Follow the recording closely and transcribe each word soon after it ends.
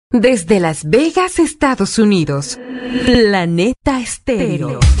Desde Las Vegas, Estados Unidos, Planeta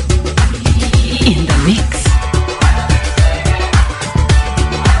Estéreo. In the mix.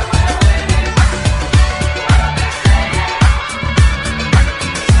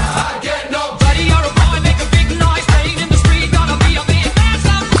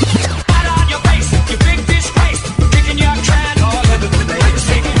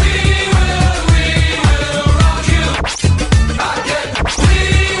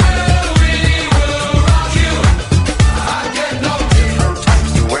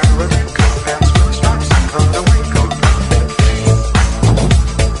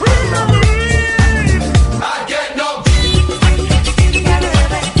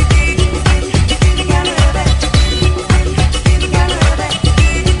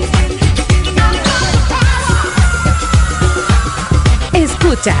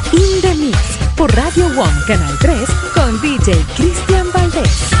 Escucha In The Mix por Radio One Canal 3 con DJ Cristian Valdés.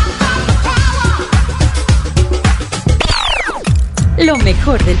 Lo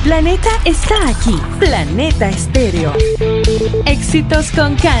mejor del planeta está aquí. Planeta Estéreo. Éxitos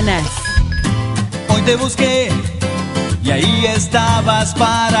con canas. Hoy te busqué y ahí estabas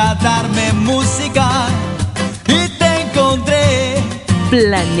para darme música y te encontré.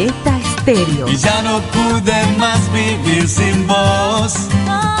 Planeta Estéreo. Y ya no pude más vivir sin vos.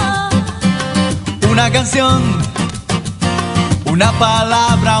 Una canción, una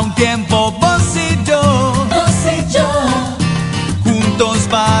palabra, un tiempo, vos y yo. Vos y yo. Juntos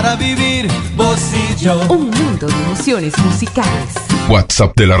para vivir, vos y yo. Un mundo de emociones musicales.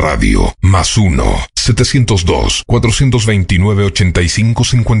 WhatsApp de la radio, +1 702 429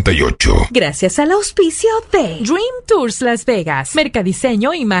 8558. Gracias al auspicio de Dream Tours Las Vegas,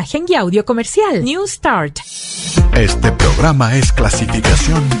 Mercadiseño, Imagen y Audio Comercial, New Start. Este programa es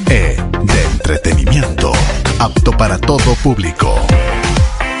clasificación E de entretenimiento, apto para todo público.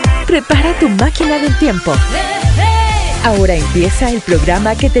 Prepara tu máquina del tiempo. Ahora empieza el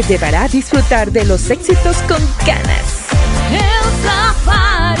programa que te llevará a disfrutar de los éxitos con ganas. El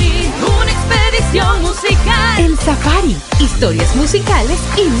Safari, una expedición musical. El Safari, historias musicales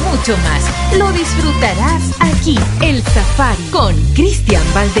y mucho más. Lo disfrutarás aquí. El Safari con Cristian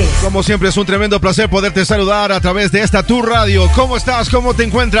Valdés. Como siempre es un tremendo placer poderte saludar a través de esta Tu Radio. ¿Cómo estás? ¿Cómo te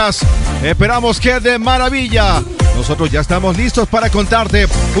encuentras? Esperamos que de maravilla. Nosotros ya estamos listos para contarte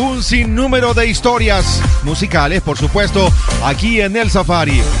un sinnúmero de historias musicales, por supuesto, aquí en el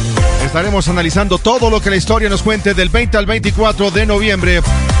Safari. Estaremos analizando todo lo que la historia nos cuente del 20 al 24 de noviembre.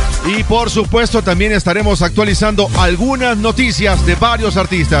 Y por supuesto también estaremos actualizando algunas noticias de varios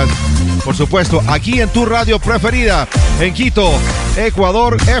artistas. Por supuesto, aquí en tu radio preferida, en Quito,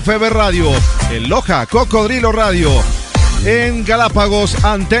 Ecuador, FB Radio, en Loja, Cocodrilo Radio, en Galápagos,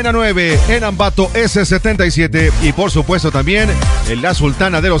 Antena 9, en Ambato, S77 y por supuesto también en la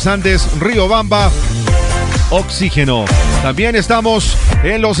Sultana de los Andes, Riobamba, Oxígeno. También estamos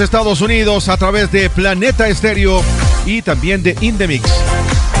en los Estados Unidos a través de Planeta Estéreo y también de In The Mix.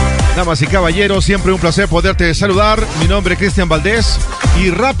 Damas y caballeros, siempre un placer poderte saludar. Mi nombre es Cristian Valdés y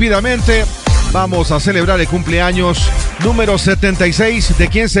rápidamente vamos a celebrar el cumpleaños número 76 de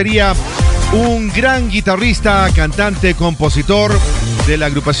quien sería un gran guitarrista, cantante, compositor de la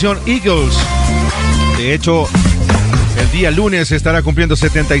agrupación Eagles. De hecho, el día lunes estará cumpliendo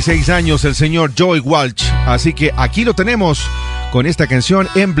 76 años el señor Joey Walsh. Así que aquí lo tenemos con esta canción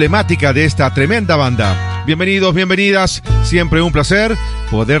emblemática de esta tremenda banda. Bienvenidos, bienvenidas. Siempre un placer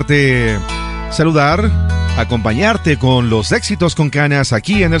poderte saludar, acompañarte con los éxitos con canas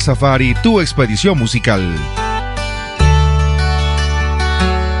aquí en el Safari, tu expedición musical.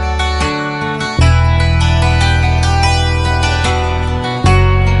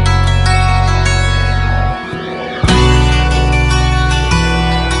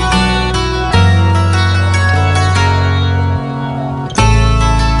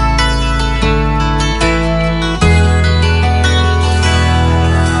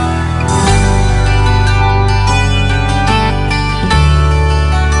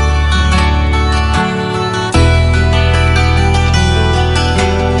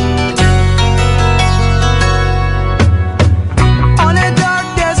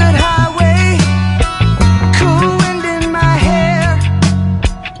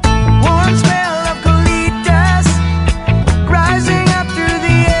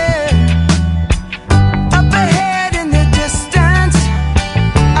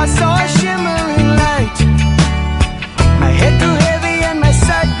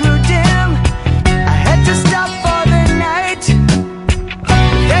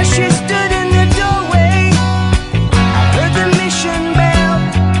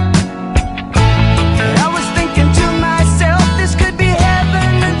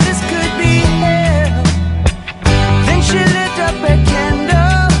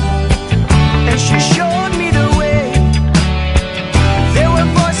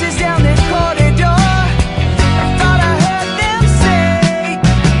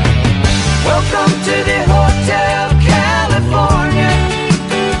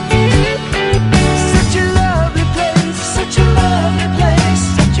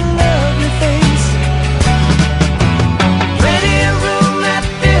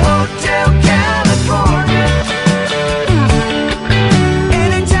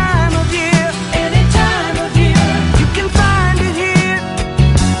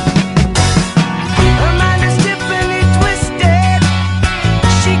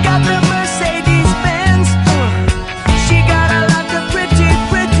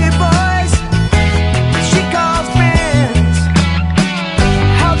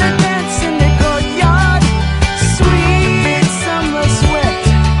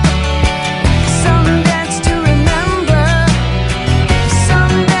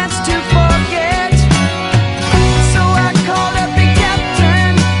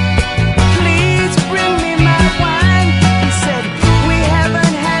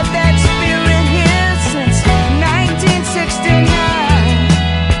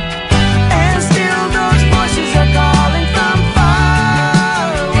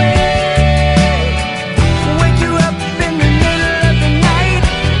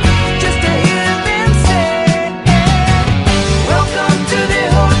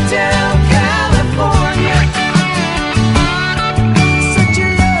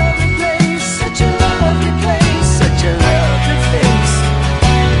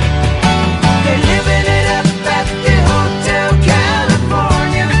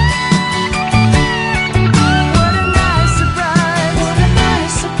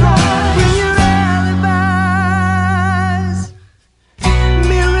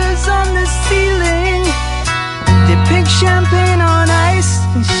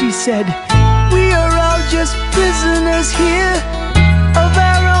 said, we are all just prisoners here of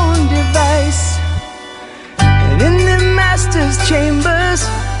our own device. And in the master's chambers,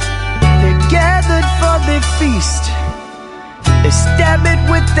 they're gathered for the feast. They stab it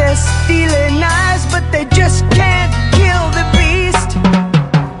with their steely knives, but they just can't kill the beast.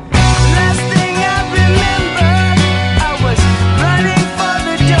 Last thing I remember, I was running for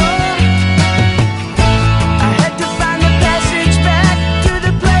the door. I had to find the passage back to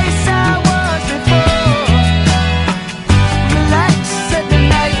the place I was before. Relax, said the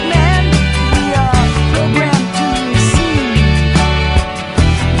night man, we are programmed to receive.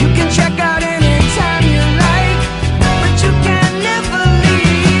 You can check out anytime you like, but you can never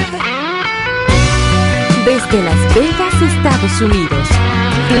leave. Desde Las Vegas, Estados Unidos,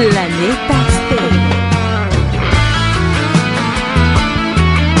 Planeta Estéreo.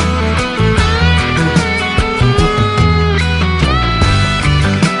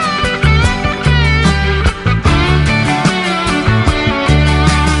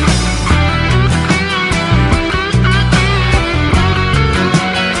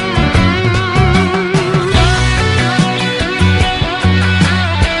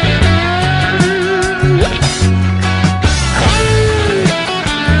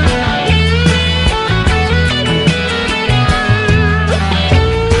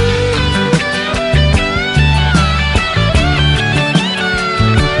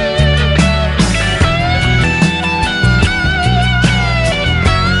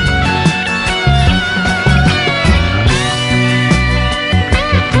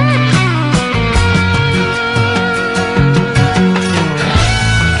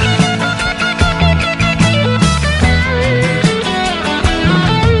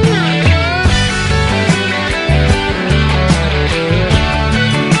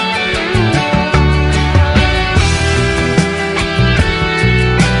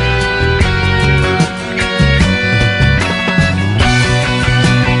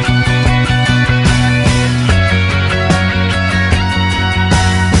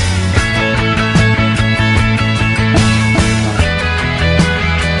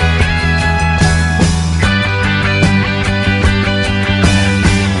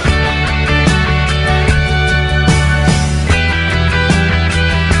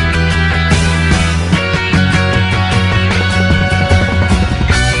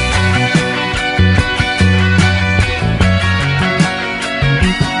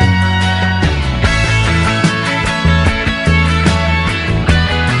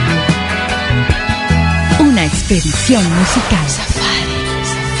 Expedición musical.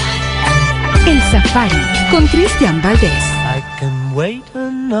 El Safari con Cristian Valdés. I can wait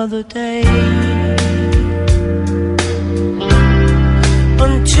another day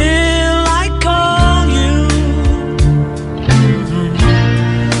until I call you.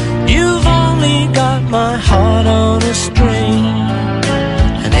 You've only got my heart on a string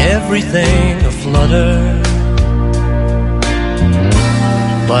and everything aflutter.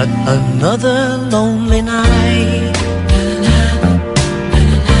 But another lonely night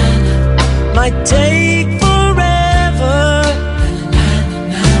might take forever.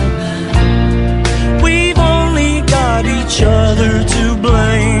 We've only got each other to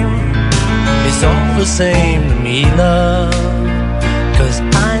blame. It's all the same to me, love, 'cause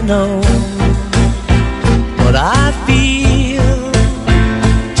I know what I feel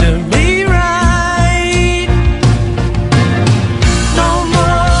to be right. No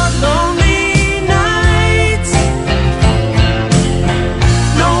more lonely nights.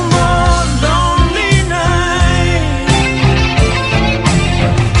 No more lonely nights.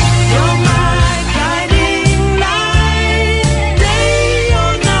 You're my guiding light. Day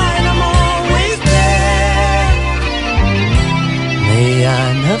or night, I'm always there. May I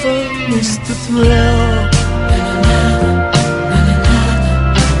never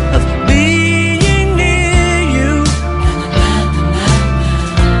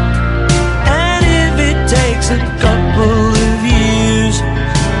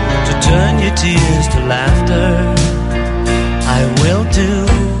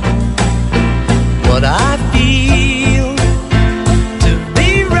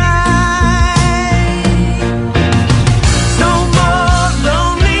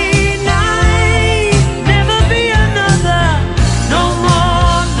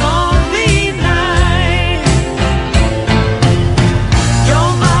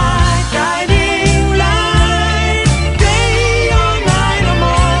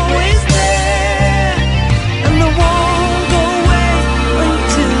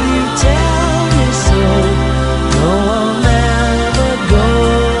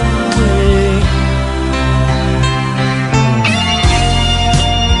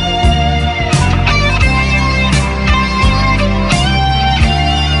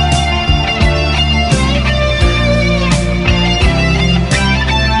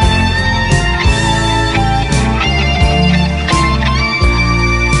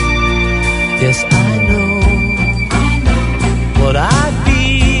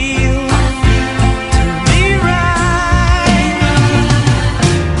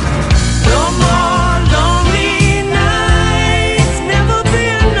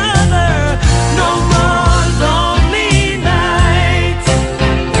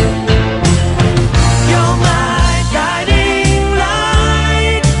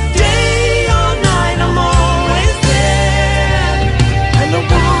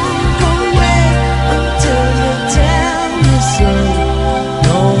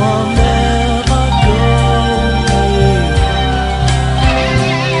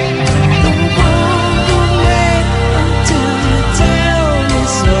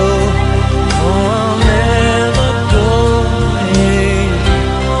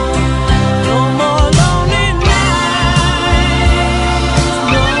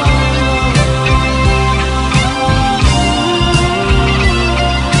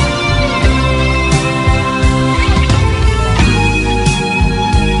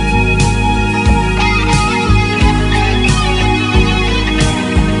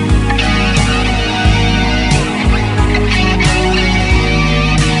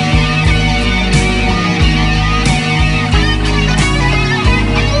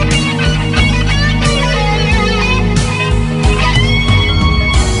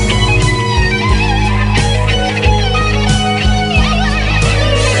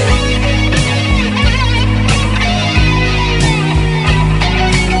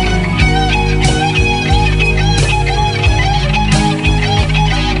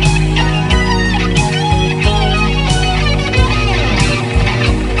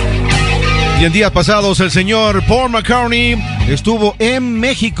Y en días pasados el señor Paul McCartney estuvo en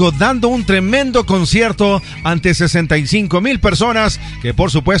México dando un tremendo concierto ante 65,000 personas que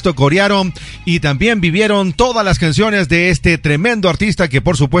por supuesto corearon y también vivieron todas las canciones de este tremendo artista que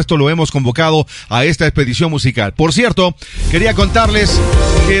por supuesto lo hemos convocado a esta expedición musical. Por cierto, quería contarles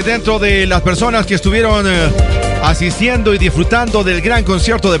que dentro de las personas que estuvieron asistiendo y disfrutando del gran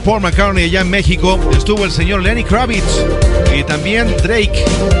concierto de Paul McCartney allá en México estuvo el señor Lenny Kravitz y también Drake.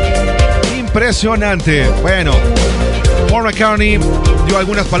 Impresionante. Bueno, Paul McCartney dio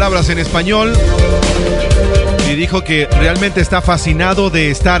algunas palabras en español y dijo que realmente está fascinado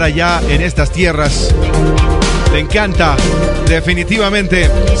de estar allá en estas tierras. Le encanta, definitivamente,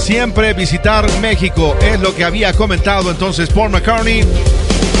 siempre visitar México. Es lo que había comentado entonces Paul McCartney,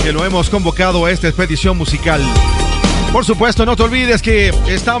 que lo hemos convocado a esta expedición musical. Por supuesto, no te olvides que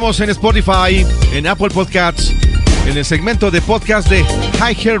estamos en Spotify, en Apple Podcasts, en el segmento de podcast de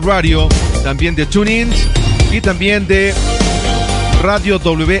High Heart Radio, también de TuneIn y también de Radio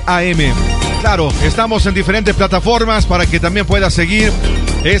WAM. Claro, estamos en diferentes plataformas para que también puedas seguir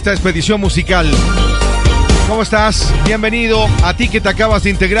esta expedición musical. ¿Cómo estás? Bienvenido a ti que te acabas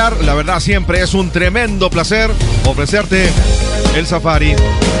de integrar. La verdad siempre es un tremendo placer ofrecerte el safari.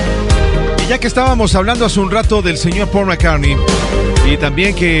 Y ya que estábamos hablando hace un rato del señor Paul McCartney y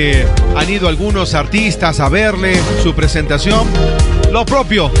también que han ido algunos artistas a verle su presentación, lo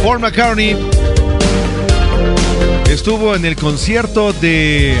propio, Paul McCartney estuvo en el concierto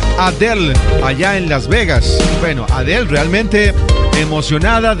de Adele allá en Las Vegas. Bueno, Adele realmente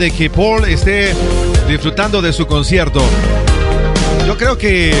emocionada de que Paul esté disfrutando de su concierto. Yo creo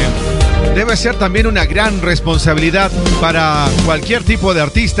que debe ser también una gran responsabilidad para cualquier tipo de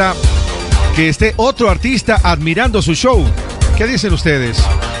artista que esté otro artista admirando su show. ¿Qué dicen ustedes?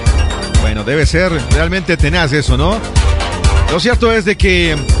 Bueno, debe ser realmente tenaz eso, ¿no? Lo cierto es de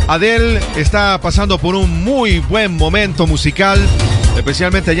que Adele está pasando por un muy buen momento musical,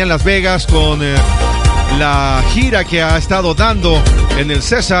 especialmente allá en Las Vegas con la gira que ha estado dando en el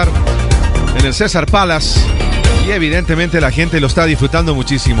César Palace. Y evidentemente la gente lo está disfrutando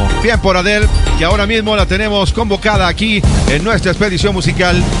muchísimo. Bien por Adele, que ahora mismo la tenemos convocada aquí en nuestra expedición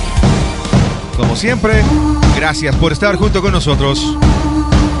musical. Como siempre, gracias por estar junto con nosotros.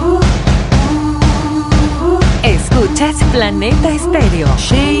 Escuchas Planeta Estéreo.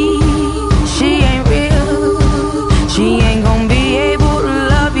 She ain't real. She ain't gonna be able to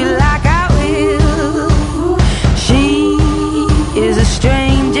love you like I will. She is a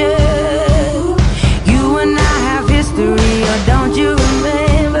stranger. You and I have history, or don't you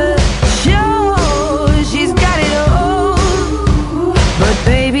remember? Sure, she's got it all. But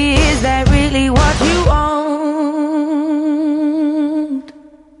baby, is that really what you want?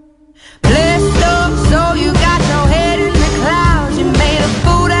 Blessed up, so you got your head in the clouds. You made a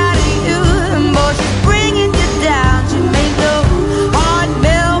fool out of you, and boy, she's bringing you down. She made your heart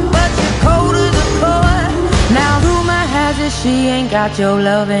melt, but you're cold to the core. Now rumor has it she ain't got your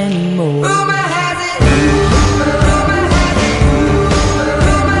love anymore. Rumor has it.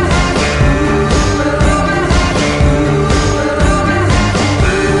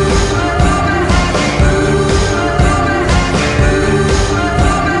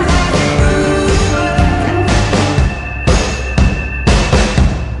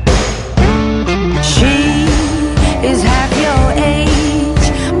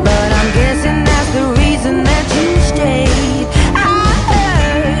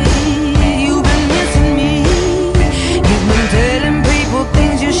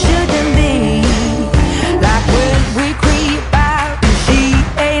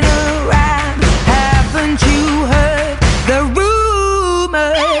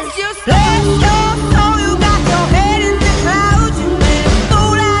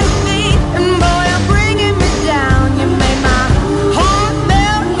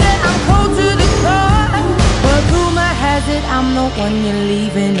 When you're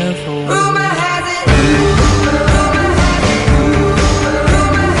leaving her for. Rumor has it.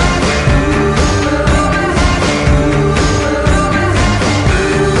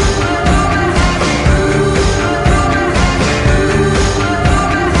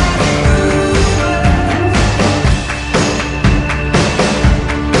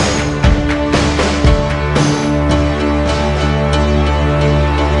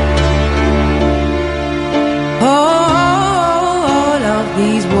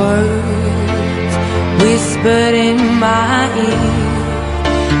 These words whispered in my ear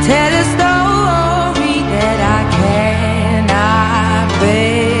tell a story that I cannot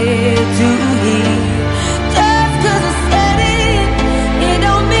bear to hear. Just 'cause I said it, it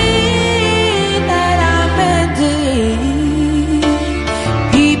don't mean that I meant it.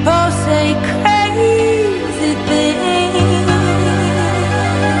 People say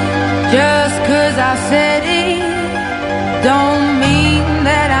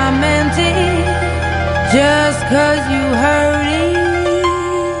just 'cause you heard it.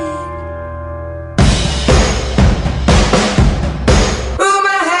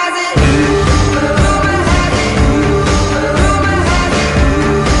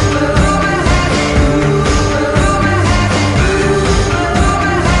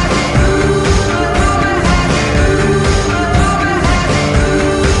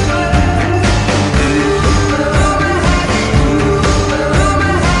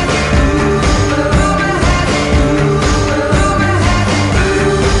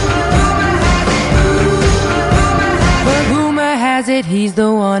 He's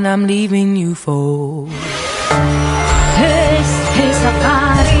the one I'm leaving you for. Hey,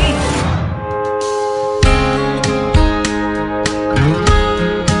 safari.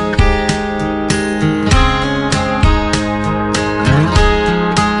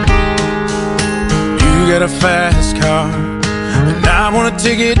 You got a fast car, and I wanna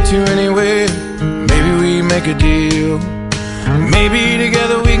take it to anywhere. Maybe we make a deal. Maybe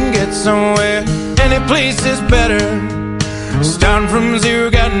together we can get somewhere. Any place is better. Starting from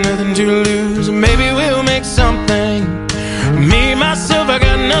zero, got nothing to lose. Maybe we'll make something. Me, myself, I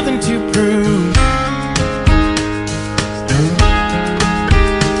got nothing to prove.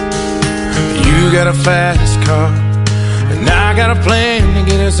 You got a fast car, and I got a plan to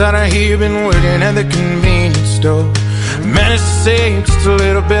get us out of here. Been working at the convenience store. Managed to save just a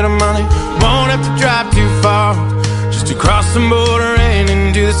little bit of money. Won't have to drive too far, just to cross the border and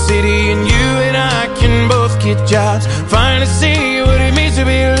into the city. And you and I can both get jobs, finally see what it means to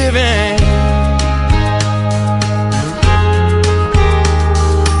be living.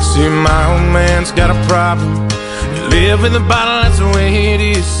 See, my old man's got a problem. You live with a bottle, that's the way it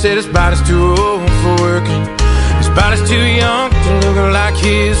is. Said his body's too old for working, his body's too young to look like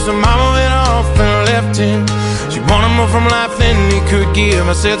his. So mama went off and left him. She wanted more from life than he could give.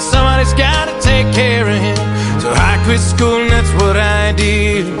 I said somebody's gotta take care of him. So I quit school and that's what I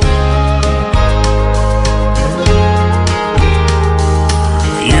did.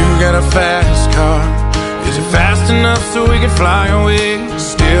 You got a fast car. Is it fast enough so we can fly away?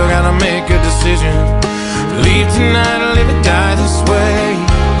 Still gotta make a decision. Leave tonight or live or die this way.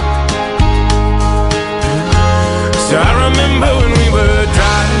 So I remember when we were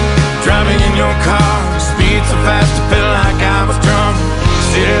driving in your car. Speed so fast I felt like I was drunk.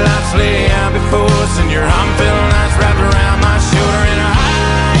 City lights lay out before us, and your arm felt nice wrapped around my shoulder. And I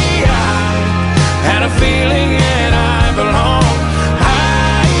had a feeling that I belonged.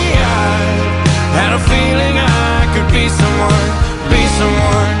 I had a feeling I could be someone, be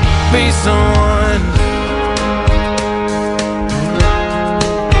someone, be someone.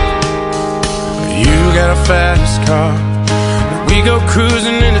 You got a fast car. We go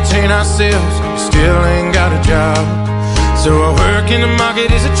cruising, entertain ourselves. Still ain't got a job. So I work in the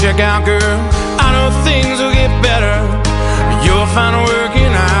market as a checkout girl. I know things will get better. You'll find work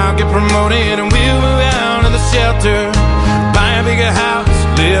and I'll get promoted, and we'll move out of the shelter, buy a bigger house,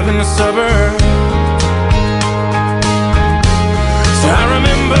 live in the suburbs. So I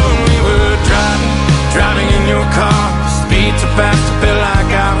remember when we were driving in your car. Speed so fast I felt like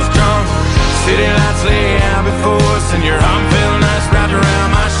I was drunk. City lights lay out before us, and your arm felt nice wrapped around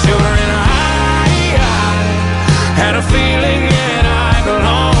my shoulder. And I had a feeling that I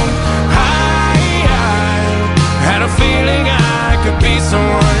belonged. I had a feeling I could be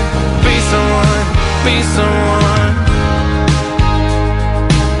someone, be someone, be someone.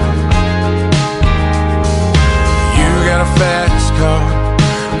 You got a fast car,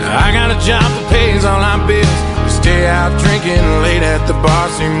 I got a job that pays all our bills. We stay out drinking late at the bar,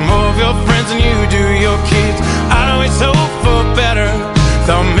 see more of your friends than you do your kids. I'd always hope for better.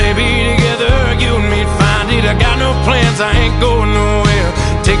 Thought maybe together you and me'd find it. I got no plans, I ain't going nowhere.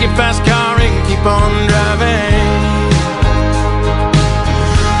 Take your fast car and keep on driving.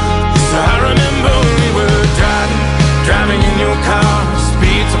 So I remember when we were driving in your car.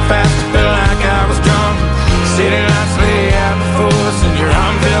 Speed so fast I felt like I was drunk. City lights lay out before us, and your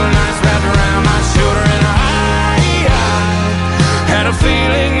arm felt nice wrapped around my shoulder. And I had a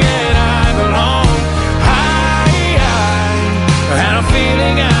feeling that I belonged. I had a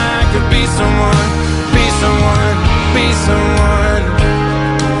feeling I could be someone, be someone, be someone.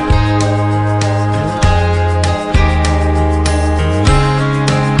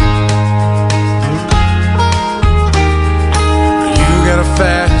 You got a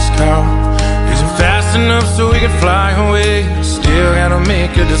fast car. Is it fast enough so we can fly away? Still gotta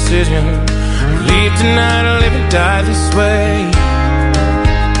make a decision. Leave tonight or live and die this way.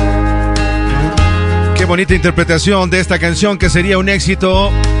 Qué bonita interpretación de esta canción, que sería un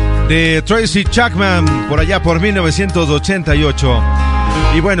éxito de Tracy Chapman por allá por 1988.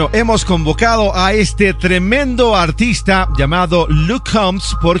 Y bueno, hemos convocado a este tremendo artista llamado Luke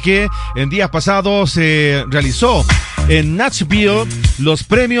Combs porque en días pasados se realizó en Nashville los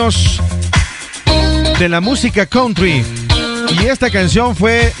premios de la música country. Y esta canción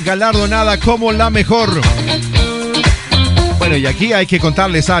fue galardonada como la mejor. Bueno, y aquí hay que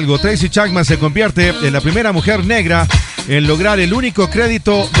contarles algo. Tracy Chapman se convierte en la primera mujer negra en lograr el único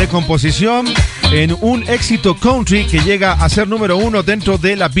crédito de composición en un éxito country que llega a ser número 1 dentro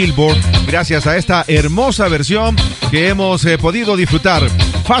de la Billboard, gracias a esta hermosa versión que hemos podido disfrutar.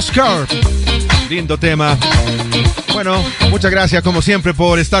 Fast Car, lindo tema. Bueno, muchas gracias como siempre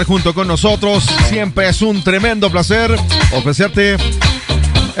por estar junto con nosotros. Siempre es un tremendo placer ofrecerte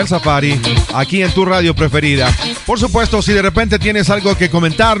el Safari aquí en tu radio preferida. Por supuesto, si de repente tienes algo que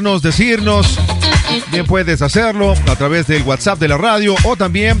comentarnos, decirnos, bien puedes hacerlo a través del WhatsApp de la radio o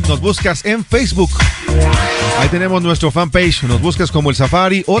también nos buscas en Facebook. Ahí tenemos nuestro fanpage, nos buscas como el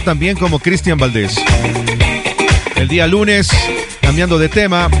Safari o también como Cristian Valdés. El día lunes, cambiando de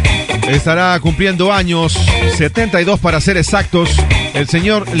tema, estará cumpliendo años, 72 para ser exactos, el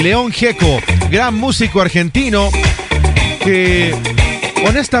señor León Gieco, gran músico argentino que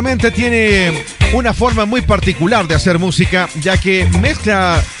honestamente tiene una forma muy particular de hacer música, ya que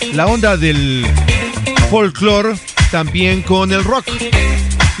mezcla la onda del folclore también con el rock.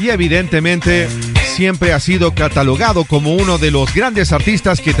 Y evidentemente siempre ha sido catalogado como uno de los grandes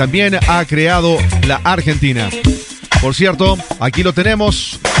artistas que también ha creado la Argentina. Por cierto, aquí lo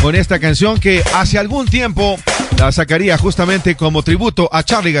tenemos con esta canción que hace algún tiempo la sacaría justamente como tributo a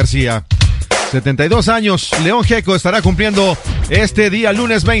Charly García. 72 años, León Gieco estará cumpliendo este día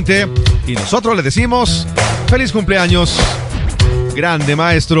lunes 20 y nosotros le decimos feliz cumpleaños, grande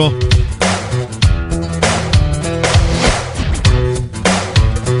maestro.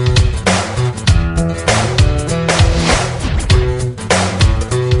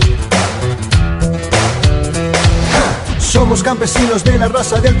 Somos campesinos de la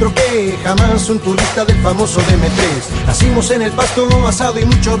raza del troqué, jamás un turista del famoso DM3. Nacimos en el pasto, asado y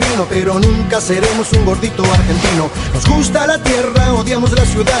mucho vino, pero nunca seremos un gordito argentino. Nos gusta la tierra, odiamos la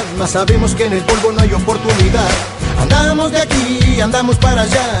ciudad, mas sabemos que en el polvo no hay oportunidad. Andamos de aquí, andamos para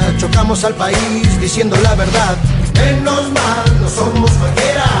allá, chocamos al país diciendo la verdad. Menos mal, no somos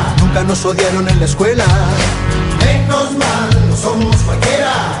cualquiera, nunca nos odiaron en la escuela. Menos mal, no somos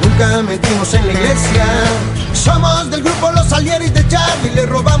cualquiera, nunca metimos en la iglesia. Somos del grupo Los Salieris de Charly, le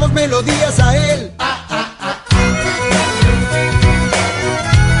robamos melodías a él.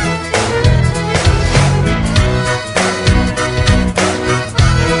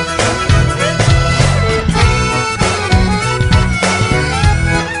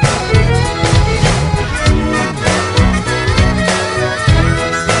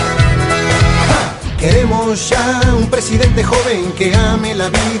 Queremos ya un presidente joven que ame la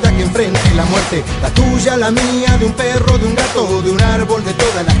vida, que enfrente la muerte. La tuya, la mía, de un perro, de un gato, de un árbol, de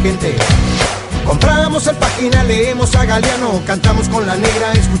toda la gente. Compramos el Página, leemos a Galeano, cantamos con la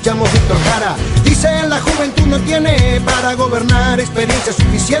negra, escuchamos Víctor Jara. Dicen la juventud no tiene para gobernar experiencia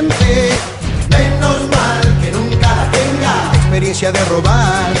suficiente. Menos mal que nunca la tenga, experiencia de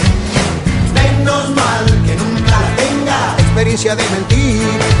robar. Menos mal que nunca la tenga, experiencia de mentir.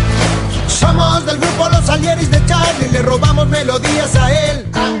 Somos del grupo Los Salieris de Charly, le robamos melodías a él.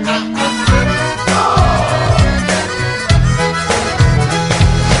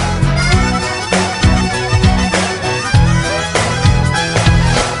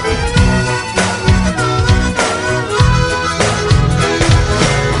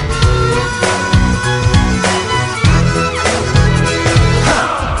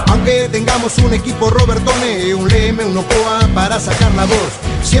 Aunque tengamos un equipo Robertone, un Leme, un Ocoa para sacar la voz,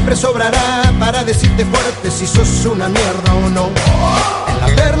 siempre sobrará para decirte fuerte si sos una mierda o no. En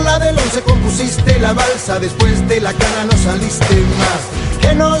la perla del 11 compusiste la balsa, después de la cana no saliste más.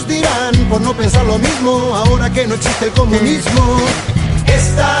 ¿Qué nos dirán por no pensar lo mismo ahora que no existe el comunismo?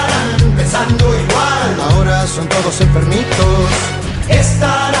 Estarán pensando igual, ahora son todos enfermitos.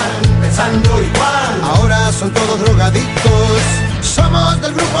 Estarán pensando igual, ahora son todos drogadictos. Somos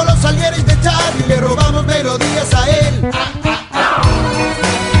del grupo Los Salieris de Charly, le robamos melodías a él.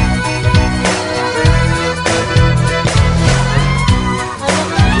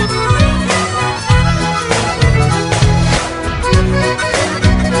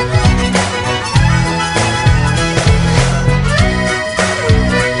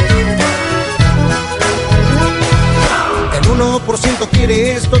 El 1%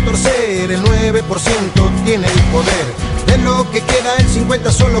 quiere esto torcer, el 9% tiene el poder. Del lo que queda el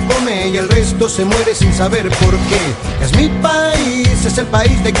 50 solo come y el resto se muere sin saber por qué. Es mi país, es el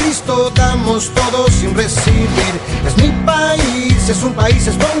país de Cristo, damos todo sin recibir. Es mi país, es un país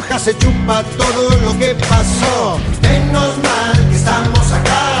esponja, se chupa todo lo que pasó. Menos mal que estamos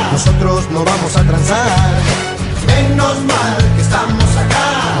acá, nosotros no vamos a transar. Menos mal que estamos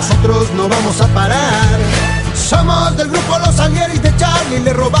acá, nosotros no vamos a parar. Somos del grupo Los Salieris de Charlie,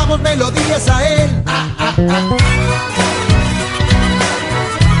 le robamos melodías a él.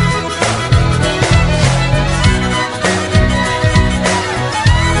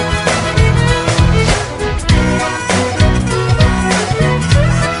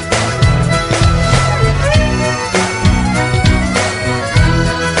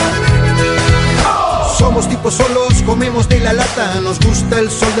 Somos tipos solos, comemos de la lata. Nos gusta el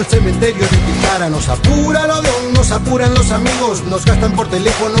sol del cementerio de Tilcara. Nos apura el odión, nos apuran los amigos. Nos gastan por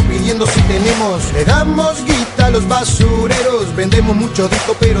teléfono pidiendo si tenemos. Le damos guita a los basureros. Vendemos mucho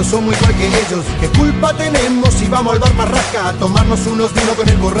disco pero somos igual que ellos. ¿Qué culpa tenemos si vamos al bar Marraca a tomarnos unos vinos con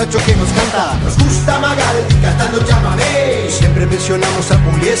el borracho que nos canta? Nos gusta Magaldi cantando Llámame. Siempre mencionamos a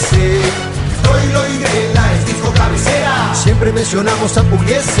Pugliese. Troilo y Grela es disco cabecera. Siempre mencionamos a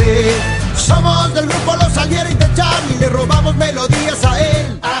Pugliese. Somos del grupo Los Salieris de Charlie, le robamos melodías a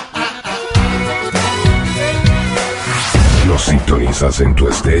él. Nos sintonizas en tu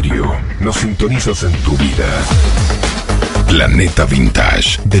estéreo, nos sintonizas en tu vida. Planeta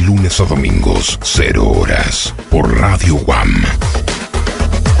Vintage, de lunes a domingos, 0 horas, por Radio Guam.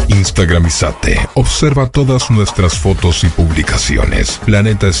 Instagramizate, observa todas nuestras fotos y publicaciones.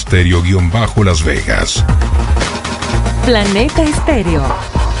 Planeta Estéreo-Las Vegas. Planeta Estéreo.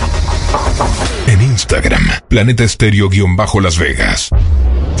 En Instagram, Planeta Estéreo-Las Vegas.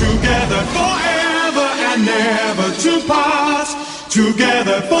 Together forever and never to part.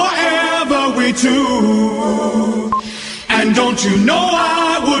 Together forever we two. And don't you know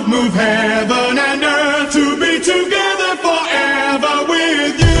I would move heaven and earth to be together forever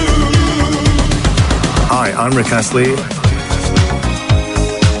with you. Hi, I'm Rick Astley.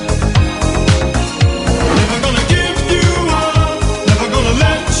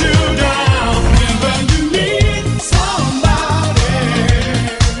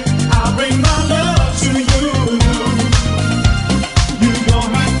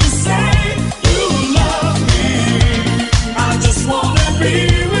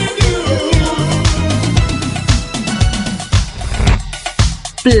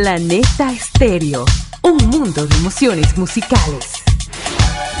 Planeta Estéreo, un mundo de emociones musicales.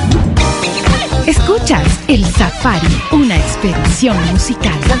 Escuchas El Safari, una expedición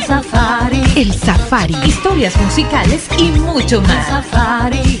musical. El Safari. El Safari. Historias musicales y mucho más. El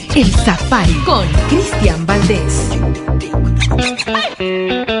Safari. El Safari. Con Cristian Valdés.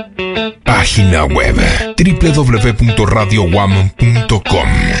 Página web www.radioguam.com.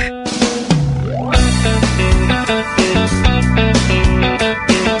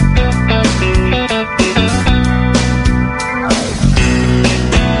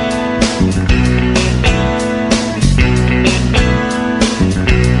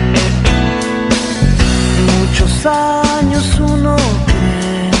 Años uno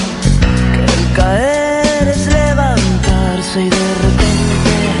cree que el caer es levantarse y de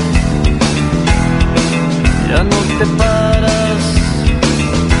repente ya no te paras,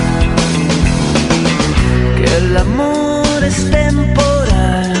 que el amor es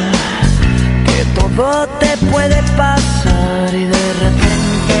temporal, que todo te puede pasar y de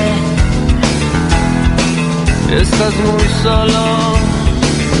repente estás muy solo.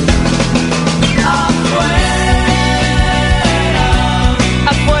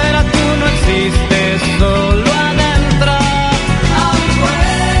 Afuera tú no existes, solo adentro.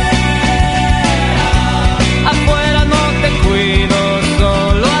 Afuera no te cuido,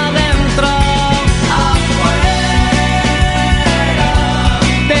 solo adentro.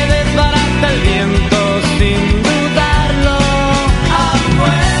 Te desbarata el viento sin dudarlo.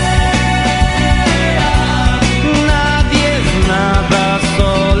 Nadie es nada,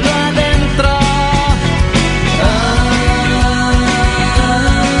 solo adentro.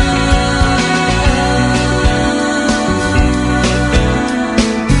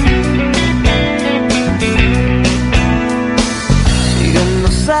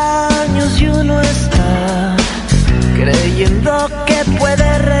 Años y uno está creyendo que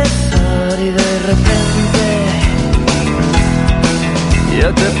puede rezar y de repente ya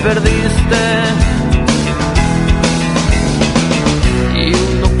te perdiste y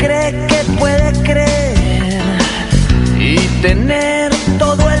uno cree que puede creer y tener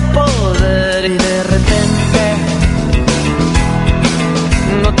todo el poder y de repente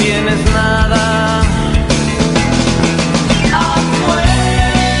no tienes nada.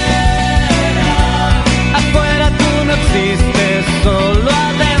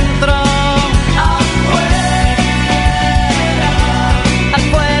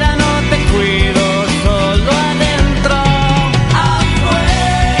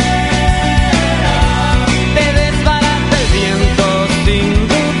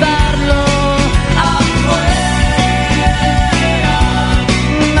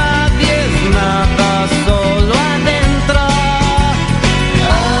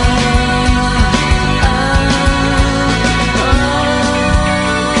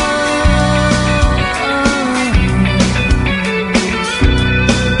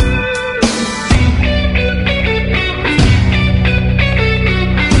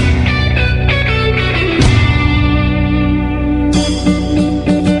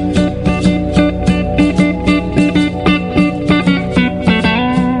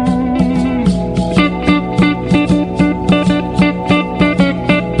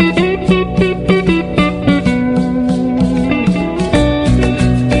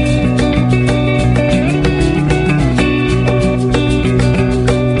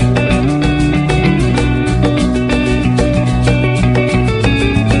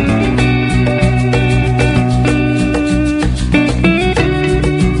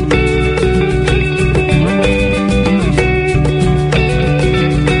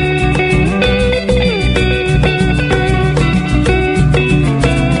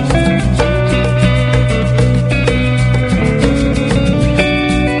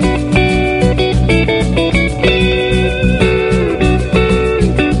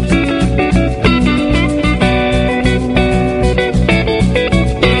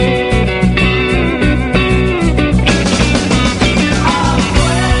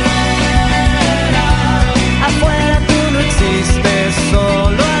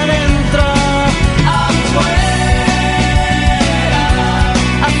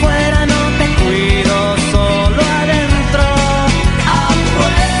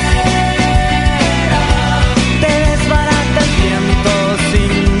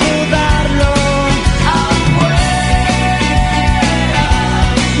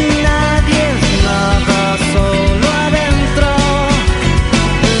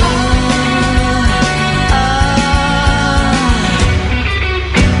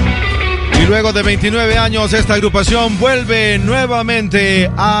 Luego de 29 años, esta agrupación vuelve nuevamente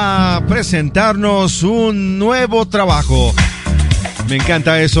a presentarnos un nuevo trabajo. Me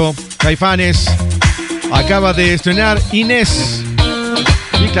encanta eso. Caifanes acaba de estrenar Inés.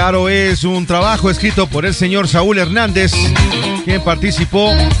 Y claro, es un trabajo escrito por el señor Saúl Hernández, quien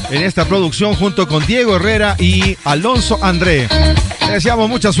participó en esta producción junto con Diego Herrera y Alonso André. Deseamos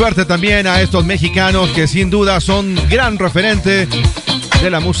mucha suerte también a estos mexicanos que sin duda son gran referente de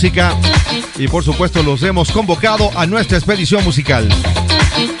la música y por supuesto los hemos convocado a nuestra expedición musical.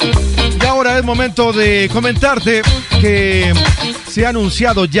 Y ahora es momento de comentarte que se ha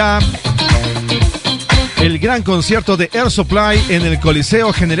anunciado ya el gran concierto de Air Supply en el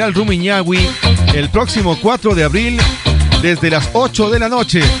Coliseo General Rumiñahui el próximo 4 de abril desde las 8 de la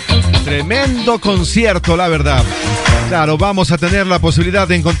noche. Tremendo concierto, la verdad. Claro, vamos a tener la posibilidad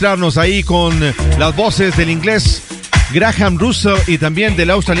de encontrarnos ahí con las voces del inglés Graham Russell y también del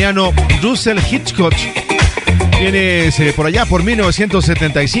australiano Russell Hitchcock, quienes por allá por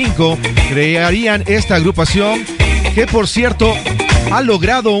 1975 crearían esta agrupación que, por cierto, ha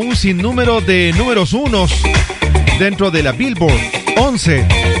logrado un sinnúmero de números unos dentro de la Billboard. 11,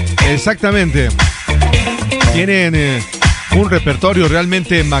 exactamente. Tienen un repertorio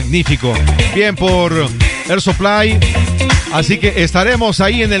realmente magnífico. Bien por Air Supply. Así que estaremos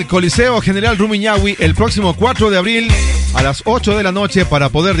ahí en el Coliseo General Rumiñahui el próximo 4 de abril a las 8 de la noche para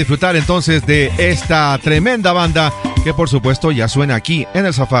poder disfrutar entonces de esta tremenda banda que por supuesto ya suena aquí en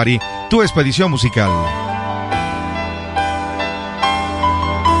el Safari, tu expedición musical.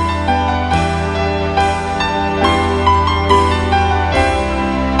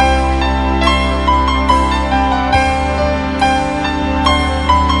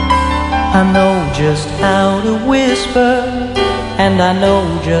 I know just how to whisper, and I know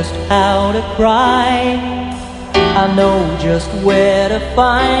just how to cry. I know just where to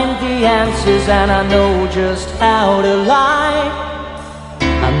find the answers, and I know just how to lie.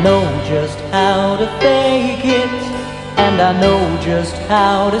 I know just how to fake it, and I know just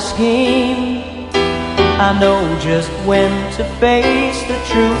how to scheme. I know just when to face the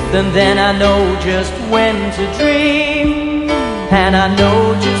truth, and then I know just when to dream. And I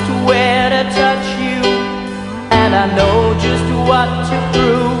know just where to touch you, and I know just what to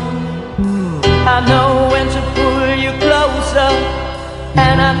prove. I know when to pull you closer,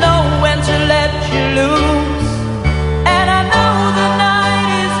 and I know when to let you loose. And I know the night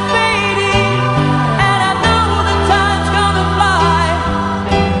is fading, and I know the time's gonna fly.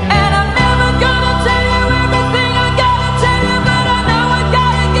 And I'm never gonna tell you everything I gotta tell you, but I know I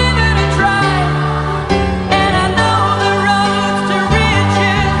gotta give it a try. And I know the roads to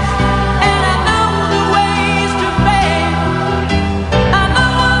riches, and I know the ways to fame. I know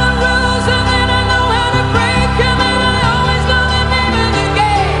all the rules, and then I know how to break them, and I always know the name of the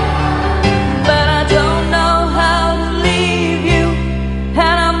game.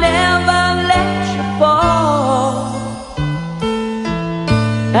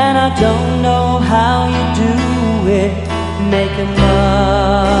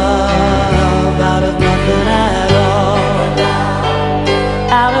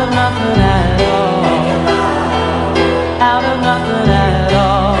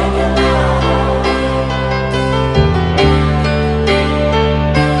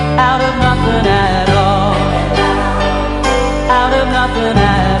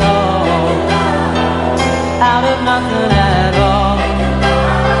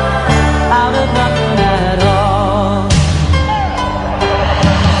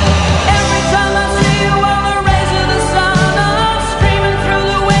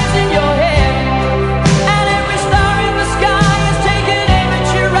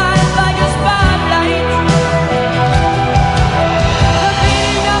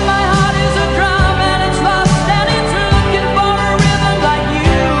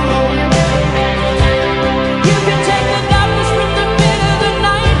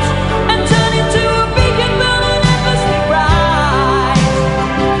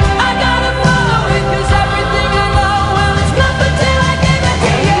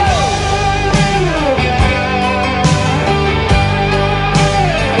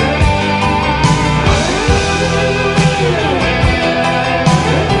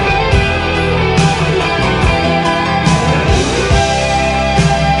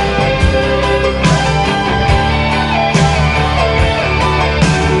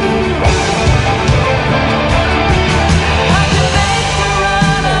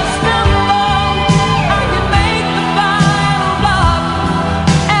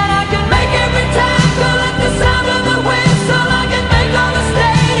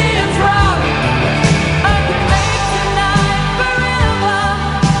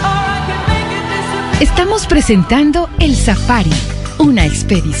 Estamos presentando El Safari, una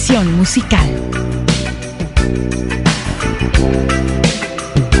expedición musical.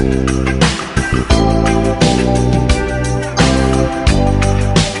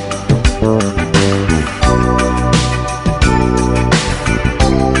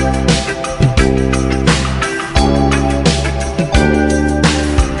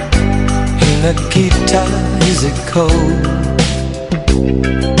 Nikita, is it cold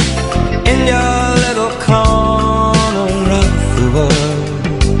in your little corner of the world?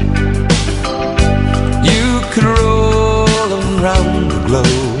 You could roll around the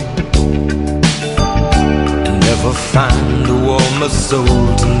globe and never find a warmer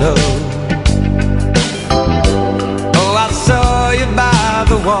soul to know. Oh, I saw you by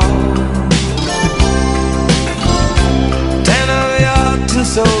the wall, 10 of your tin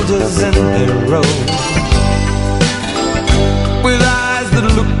soldiers in their row, with eyes that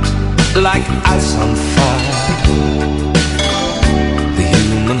looked like ice on fire, the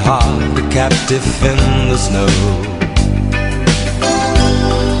human heart a captive in the snow.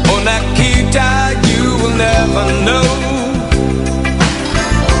 Oh, Nikita, you will never know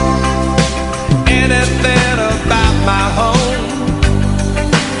anything about my home.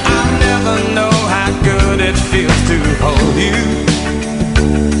 I'll never know how good it feels to hold you.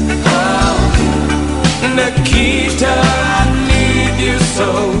 Oh, Nikita, I need you so.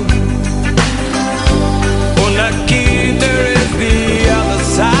 Oh, Nikita is the other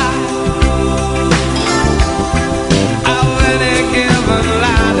side of any given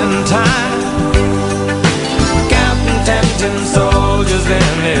light and time, counting tempting soldiers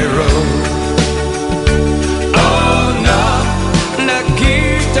in a row. Oh no,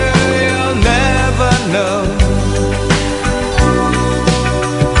 Nikita, you'll never know.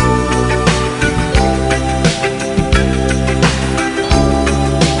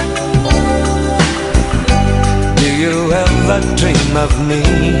 Dream of me?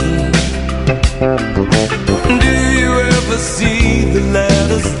 Do you ever see the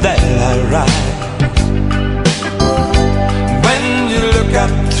letters that I write? When you look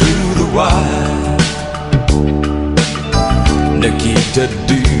up through the wire, Nikita,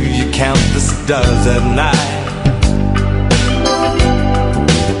 do you count the stars at night?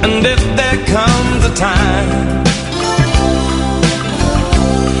 And if there comes a time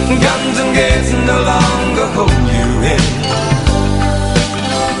guns and gates no longer hold you in,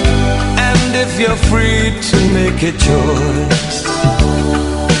 and if you're free to make a choice,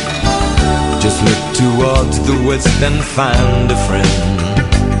 just look towards the west and find a friend.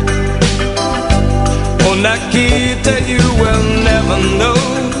 Oh, Nikita, you will never know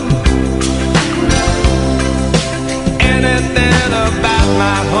anything about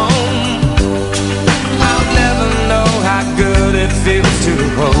my home. I'll never know how good it feels to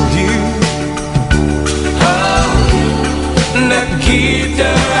hold you. Oh,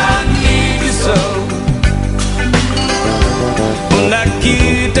 Nikita, I need you so.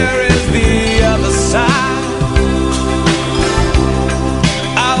 Nikita is the other side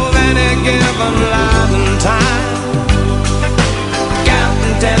of any given life and time,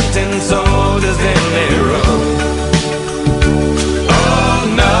 counting tempting soldiers in their row. Oh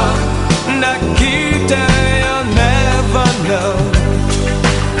no, Nikita, you'll never know.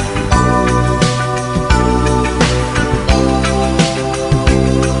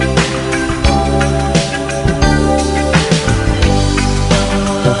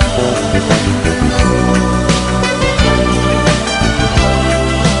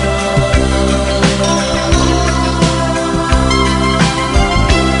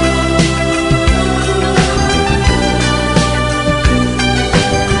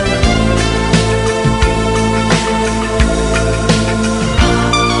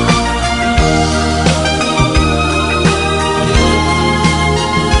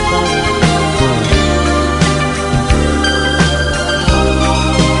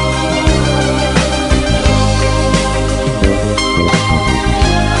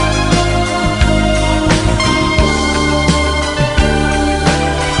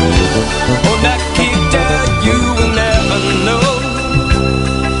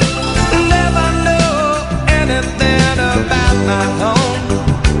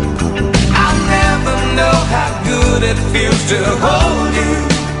 It feels to hold you.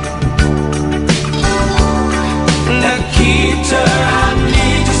 Nikita, I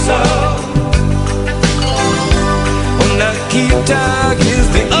need you so. Oh, Nikita is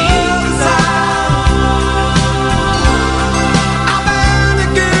the other side of any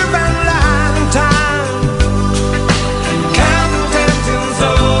given life and time, counting tempting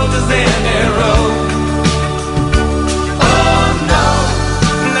soldiers in a row. Oh no,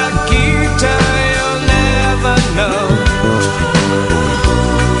 Nikita, you'll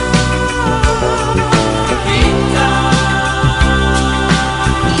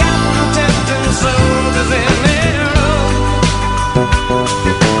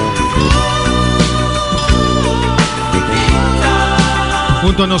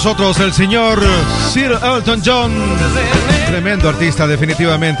Junto a nosotros el señor Sir Elton John, tremendo artista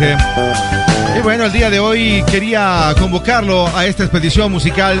definitivamente. Y bueno, el día de hoy quería convocarlo a esta expedición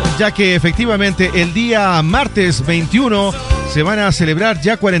musical, ya que efectivamente el día martes 21 se van a celebrar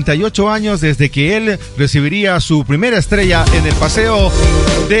ya 48 años desde que él recibiría su primera estrella en el Paseo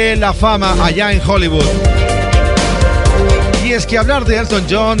de la Fama allá en Hollywood. Y es que hablar de Elton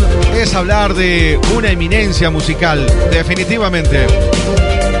John es hablar de una eminencia musical, definitivamente.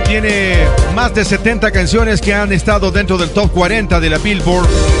 Tiene más de 70 canciones que han estado dentro del top 40 de la Billboard,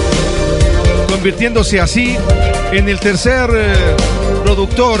 convirtiéndose así en el tercer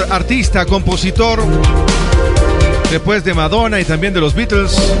productor, artista, compositor, después de Madonna y también de los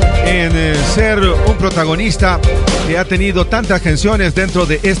Beatles, en ser un protagonista que ha tenido tantas canciones dentro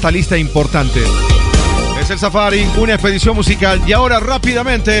de esta lista importante. Es el Safari, una expedición musical. Y ahora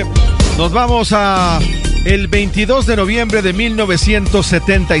rápidamente nos vamos a el 22 de noviembre de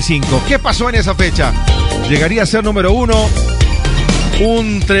 1975. ¿Qué pasó en esa fecha? Llegaría a ser número 1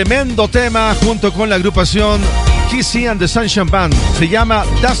 un tremendo tema junto con la agrupación Kissy and the Sunshine Band. Se llama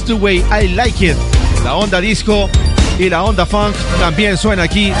That's the Way I Like It. La onda disco y la onda funk también suena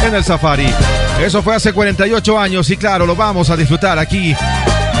aquí en el Safari. Eso fue hace 48 años y claro, lo vamos a disfrutar aquí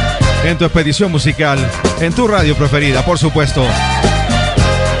en tu expedición musical, en tu radio preferida, por supuesto.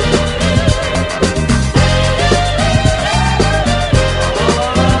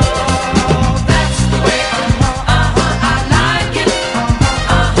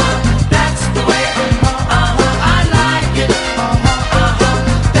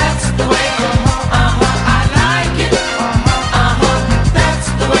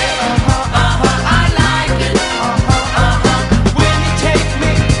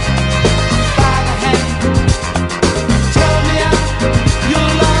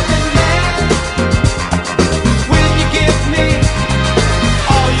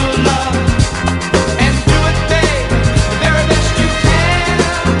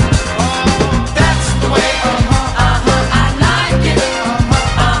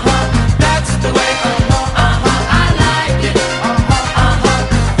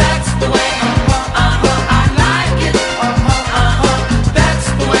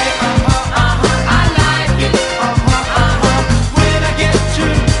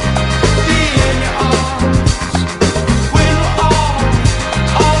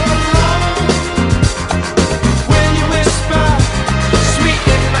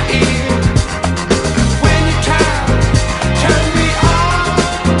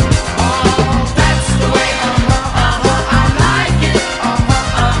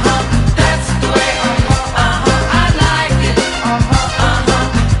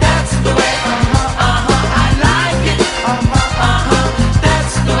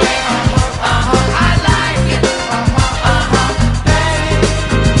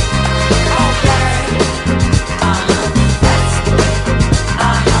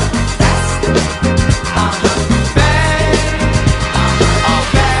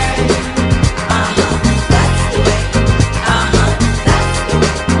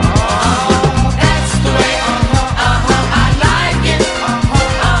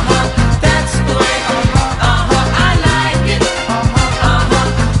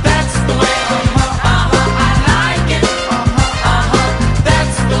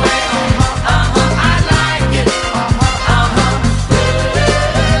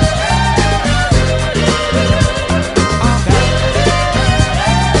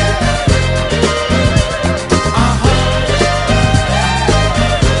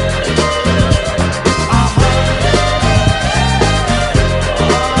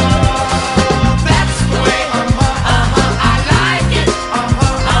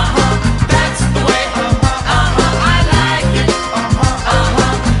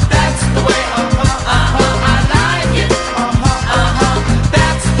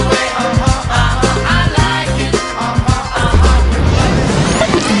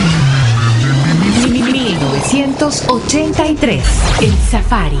 El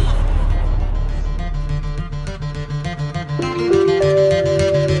Safari.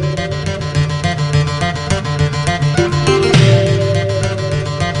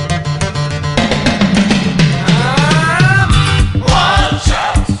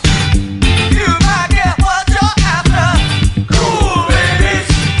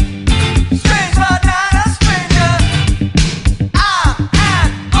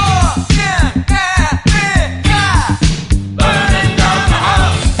 Burning down the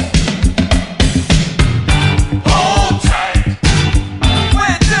house.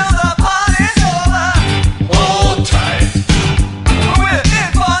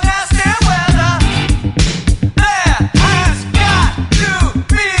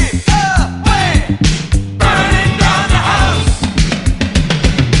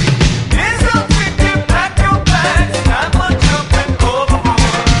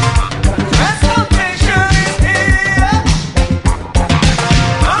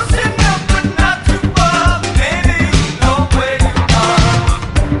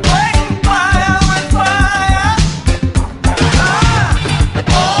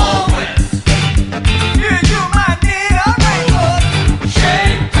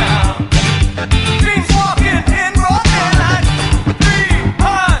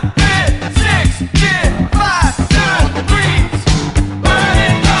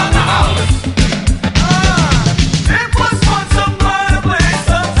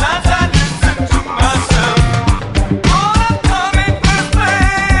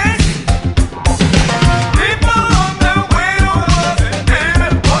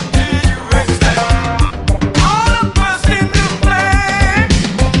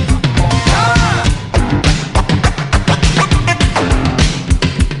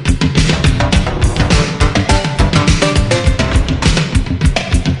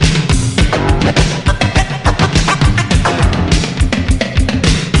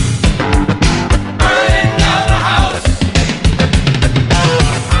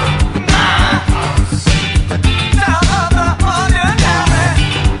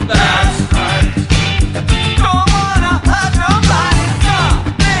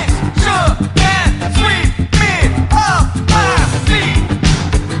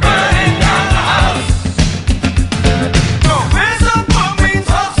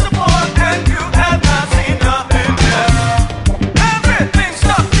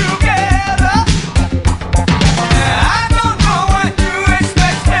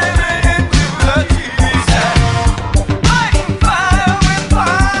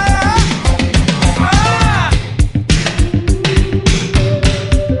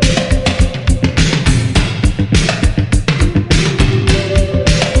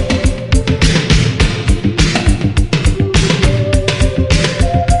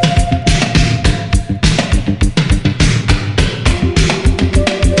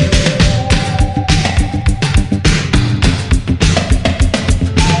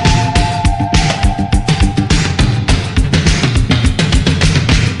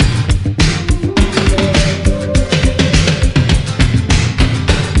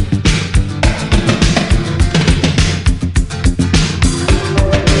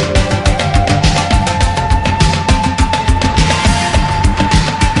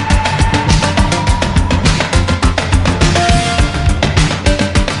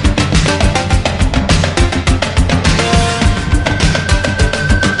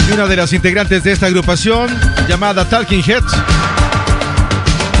 una de las integrantes de esta agrupación llamada Talking Heads.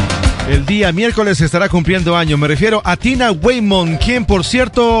 El día miércoles estará cumpliendo años. Me refiero a Tina Weymouth, quien por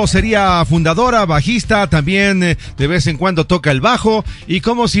cierto sería fundadora, bajista, también de vez en cuando toca el bajo. Y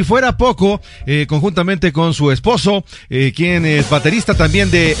como si fuera poco, conjuntamente con su esposo, quien es baterista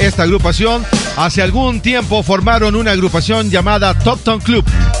también de esta agrupación, hace algún tiempo formaron una agrupación llamada Top Ton Club.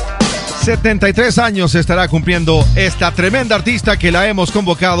 73 años estará cumpliendo esta tremenda artista que la hemos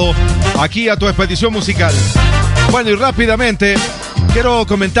convocado aquí a tu expedición musical. Bueno, y rápidamente quiero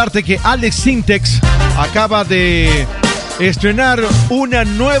comentarte que Alex Sintex acaba de estrenar una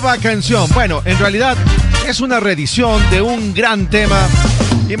nueva canción. Bueno, en realidad es una reedición de un gran tema.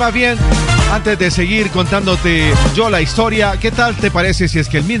 Y más bien, antes de seguir contándote yo la historia, ¿qué tal te parece si es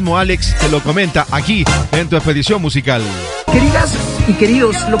que el mismo Alex te lo comenta aquí en tu expedición musical? Queridas y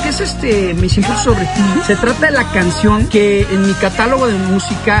queridos, lo que es Mis Impulsos sobre ti, se trata de la canción que en mi catálogo de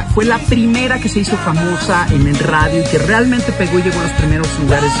música fue la primera que se hizo famosa en el radio y que realmente pegó y llegó a los primeros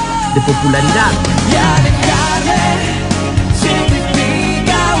lugares de popularidad.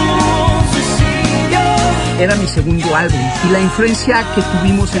 Era mi segundo álbum y la influencia que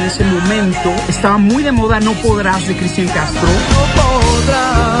tuvimos en ese momento estaba muy de moda. No podrás, de Cristian Castro. No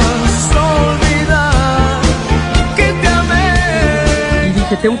podrás olvidar que te amé. Y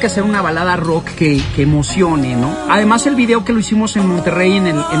dije, tengo que hacer una balada rock que emocione, ¿no? Además, el video que lo hicimos en Monterrey,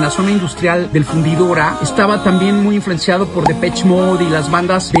 en la zona industrial del Fundidora, estaba también muy influenciado por Depeche Mode y las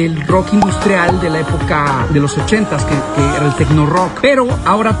bandas del rock industrial de la época de los 80s, que era el techno rock. Pero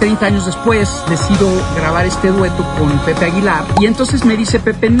ahora, 30 años después, decido grabar este dueto con Pepe Aguilar. Y entonces me dice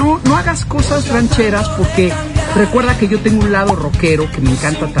Pepe, no hagas cosas rancheras, porque recuerda que yo tengo un lado rockero que me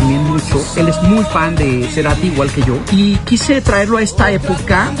encanta también mucho. Él es muy fan de Cerati, igual que yo. Y quise traerlo a esta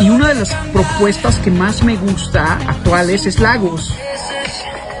época. Y una de las propuestas que más me gusta actuales es Lagos.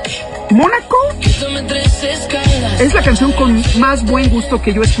 Mónaco es la canción con más buen gusto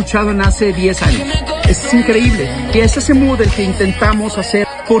que yo he escuchado en hace 10 años. Es increíble. Y es ese mood el que intentamos hacer,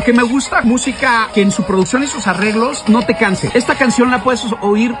 porque me gusta música que en su producción y sus arreglos no te canse. Esta canción la puedes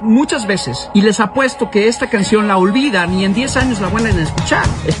oír muchas veces y les apuesto que esta canción la olvidan y en 10 años la vuelven a escuchar.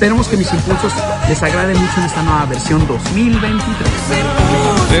 Esperemos que Mis Impulsos les agrade mucho en esta nueva versión 2023.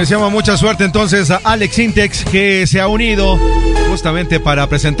 Le deseamos mucha suerte entonces a Alex Sintex, que se ha unido justamente para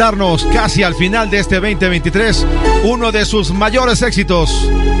presentarnos casi al final de este 2023 uno de sus mayores éxitos,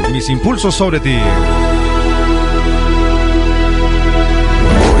 Mis Impulsos sobre ti.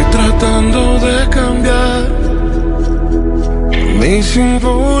 Voy tratando de cambiar mis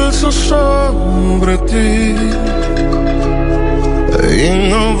impulsos sobre ti y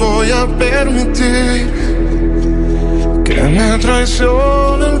no voy a permitir que me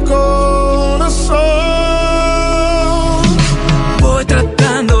traicione el corazón. Voy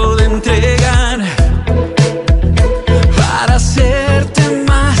tratando de entregar para hacerte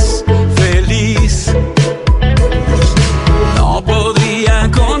más feliz. No podría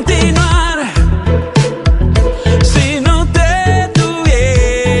continuar si no te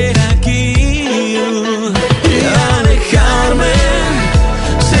tuviera aquí. Y alejarme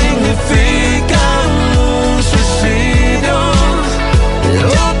significa un suicidio.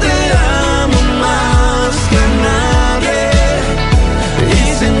 Yo te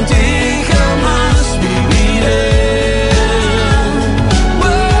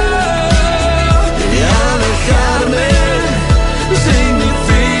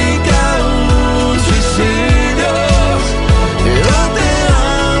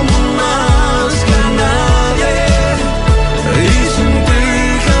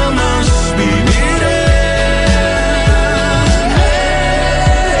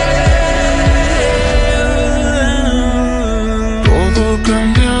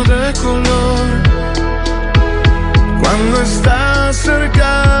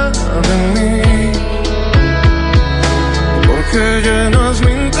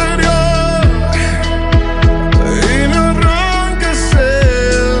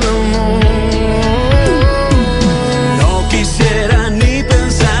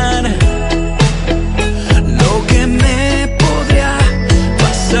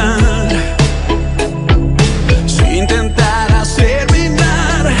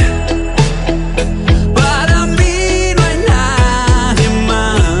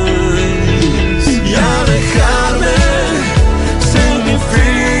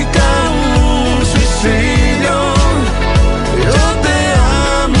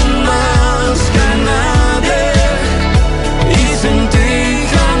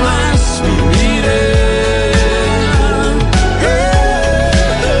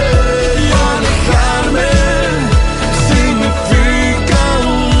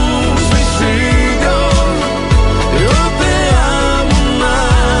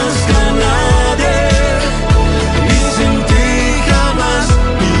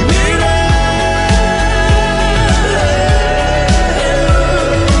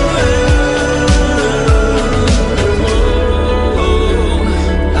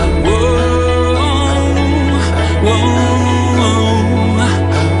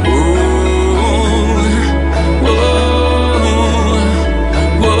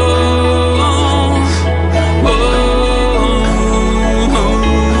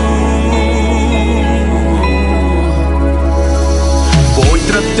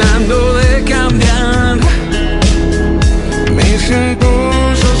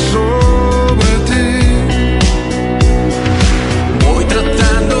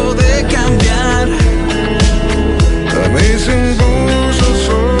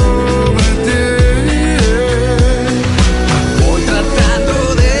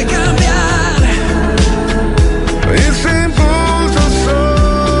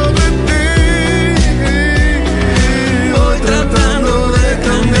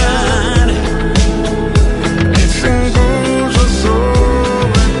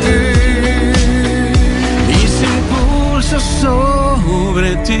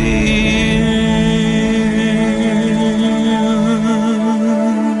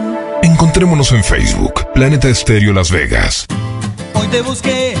Encontrémonos en Facebook, Planeta Estéreo Las Vegas. Hoy te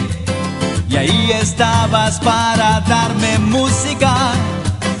busqué y ahí estabas para darme música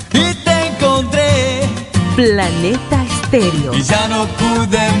y te encontré. Planeta Estéreo. Y ya no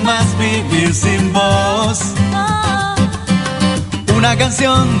pude más vivir sin vos. Una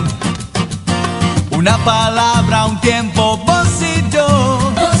canción, una palabra, un tiempo, vos y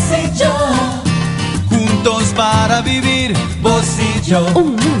yo. Vos y yo. Juntos para vivir, vos y yo.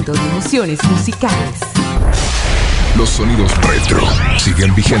 Un mundo de emociones musicales. Los sonidos retro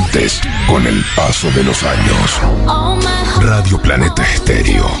siguen vigentes con el paso de los años. Radio Planeta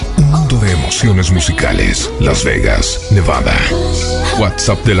Estéreo, un mundo de emociones musicales. Las Vegas, Nevada.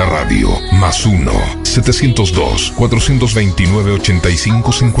 WhatsApp de la radio, +1 702 429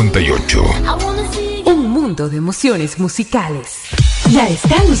 8558. Un mundo de emociones musicales. Ya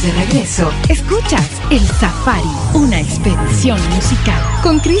estamos de regreso. Escuchas El Safari, una expedición musical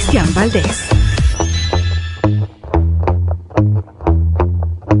con Cristian Valdés.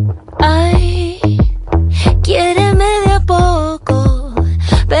 Ay, quiéreme de a poco,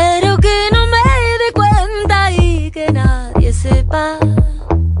 pero que no me dé cuenta y que nadie sepa.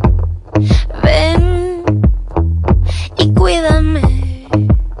 Ven y cuídame,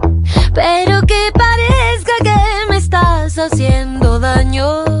 pero que parezca que me estás haciendo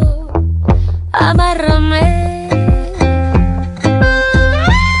daño. Amárrame.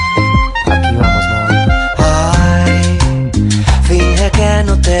 Aquí vamos, ¿no? Ay, finge que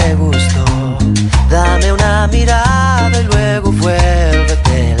no te gustó. Dame una mirada y luego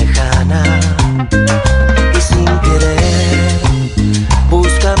vuélvete lejana. Y sin querer,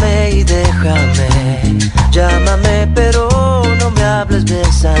 búscame y déjame. Llámame pero no me hables,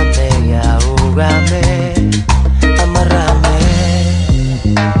 bésame y ahógame. Amárrame.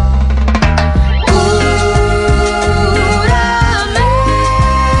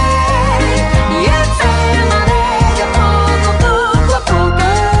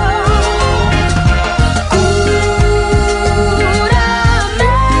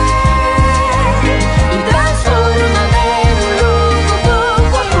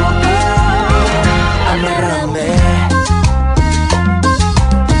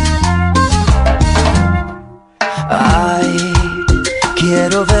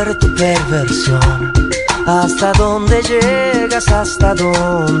 Quiero ver tu perversión, hasta dónde llegas, hasta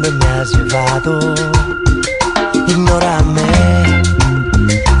dónde me has llevado. Ignórame,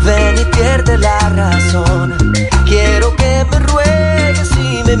 ven y pierde la razón. Quiero que me ruegues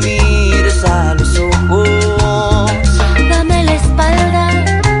y me mires a los ojos. Dame la espalda,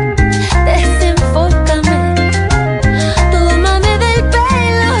 desenfócame, tómame del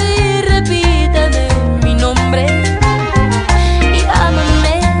pelo y repíteme mi nombre.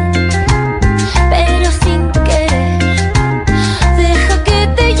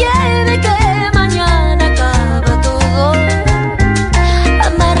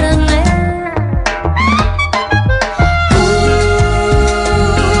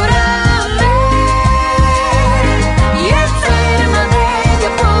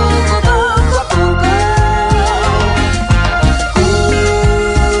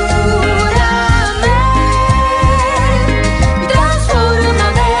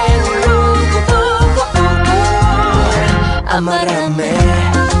 Amárrame.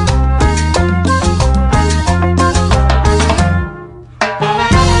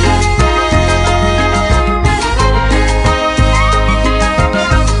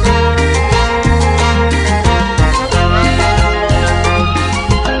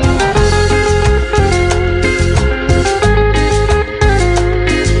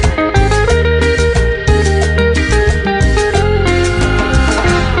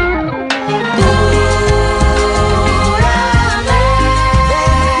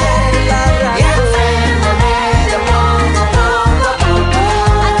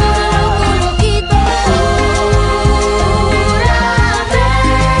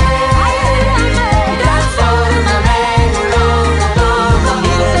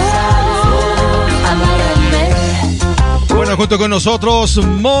 Junto con nosotros,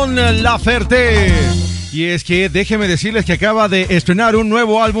 Mon Laferte. Y es que déjenme decirles que acaba de estrenar un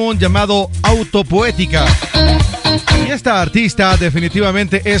nuevo álbum llamado Autopoética. Y esta artista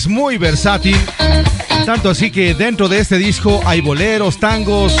definitivamente es muy versátil. Tanto así que dentro de este disco hay boleros,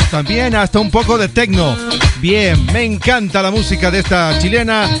 tangos, también hasta un poco de techno. Bien, me encanta la música de esta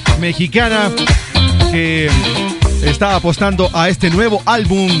chilena, mexicana, que está apostando a este nuevo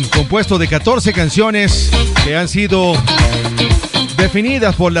álbum compuesto de 14 canciones que han sido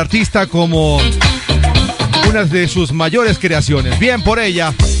definidas por la artista como una de sus mayores creaciones. Bien por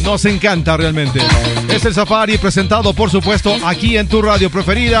ella, nos encanta realmente. Es el Safari presentado, por supuesto, aquí en tu radio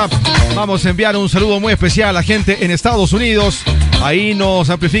preferida. Vamos a enviar un saludo muy especial a la gente en Estados Unidos. Ahí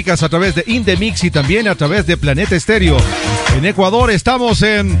nos amplificas a través de Indemix y también a través de Planeta Estéreo. En Ecuador estamos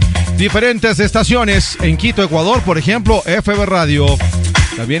en diferentes estaciones. En Quito, Ecuador, por ejemplo, FB Radio.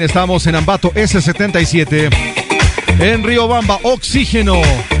 También estamos en Ambato S77. En Riobamba, Oxígeno.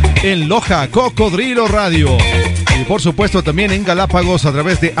 En Loja, Cocodrilo Radio. Y por supuesto también en Galápagos a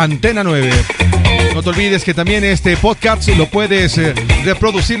través de Antena 9. No te olvides que también este podcast lo puedes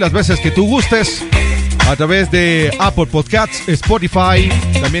reproducir las veces que tú gustes a través de Apple Podcasts, Spotify.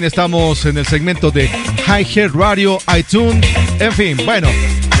 También estamos en el segmento de iHeart Radio, iTunes. En fin, bueno,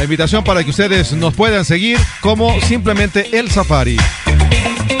 la invitación para que ustedes nos puedan seguir como simplemente El Safari.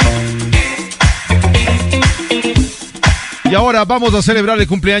 Y ahora vamos a celebrar el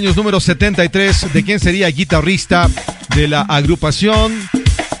cumpleaños número 73 de quien sería guitarrista de la agrupación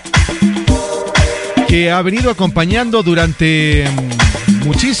que ha venido acompañando durante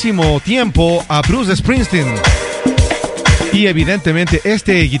muchísimo tiempo a Bruce Springsteen. Y evidentemente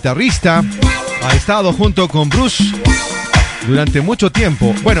este guitarrista ha estado junto con Bruce durante mucho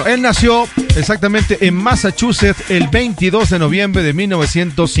tiempo. Bueno, él nació exactamente en Massachusetts el 22 de noviembre de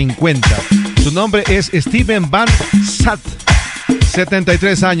 1950. Su nombre es Steven Van Zandt.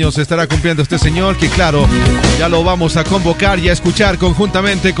 73 años estará cumpliendo este señor, que claro, ya lo vamos a convocar y a escuchar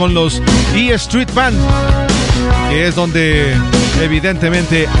conjuntamente con los E Street Band, que es donde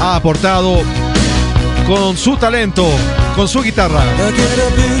evidentemente ha aportado con su talento, con su guitarra.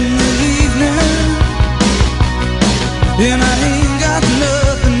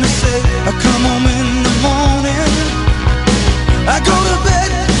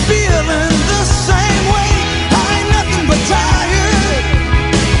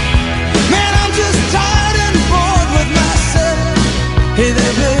 Hey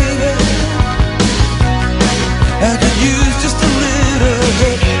there, baby, I could use just a little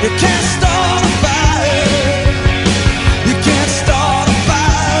help. You can't start a fire. You can't start a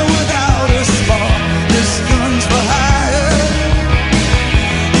fire without a spark. This gun's for hire.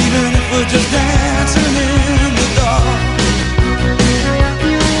 Even if we're just dancing in the dark.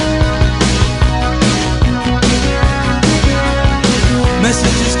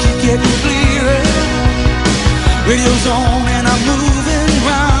 Messages keep getting clearer. Radio's on and I'm moving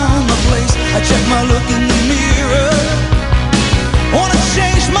round the place. I check my look in the mirror. Wanna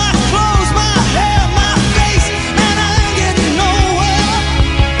change my clothes, my hair, my face, and I ain't getting nowhere.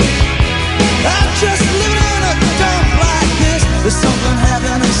 I'm just living in a dump like this. There's something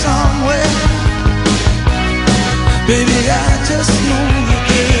happening somewhere. Baby, I just know that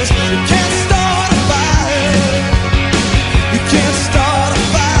this. You can't start a fire. You can't start a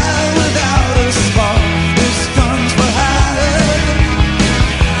fire without a spark.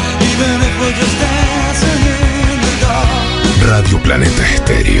 Radio Planeta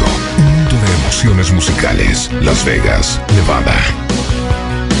Estéreo, un mundo de emociones musicales. Las Vegas, Nevada.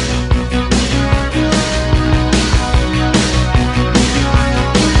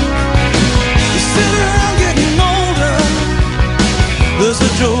 There's a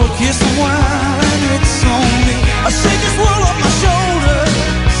joke here somewhere and it's on me. I shake this world off my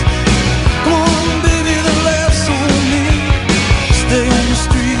shoulders. Come on, baby, the laughs on me. Stay on the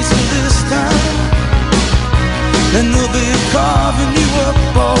streets of this town, and they'll be carving you up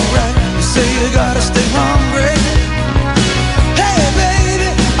alright. You say you gotta stay hungry. Hey baby,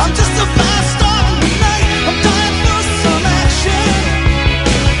 I'm just a fast star tonight. I'm dying for some action.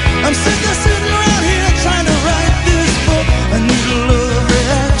 I'm sick of sitting around here trying to write this book. I need a love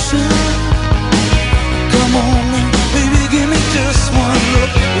reaction. Come on, baby, give me just one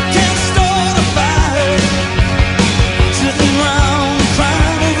look. We can't start a fire sitting around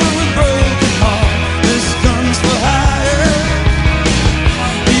crying over a broken heart. This gun's for hire.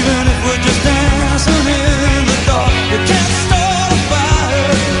 Even if we're just dancing in the dark, we can't start a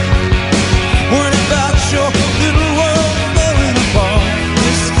fire.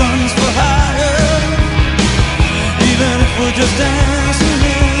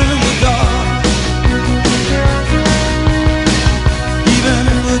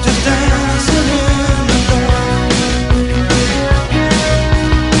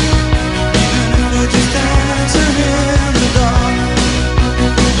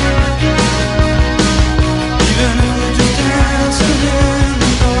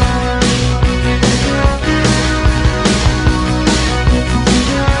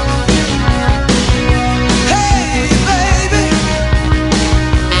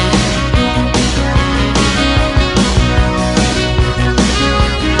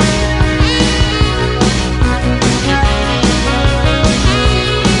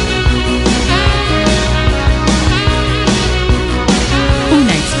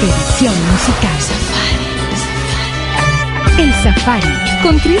 musical. El Safari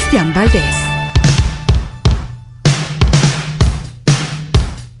con Cristian Valdés.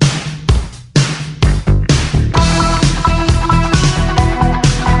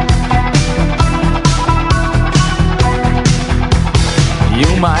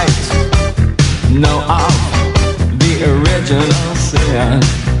 You might know of the original sin,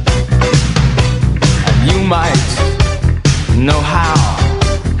 and you might know how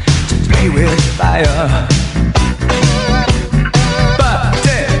to play with fire. But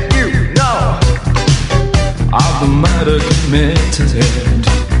did you know of the murder committed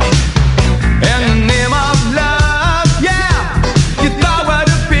in the name of love? Yeah, you thought what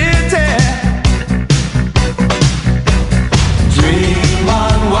a pity. Dream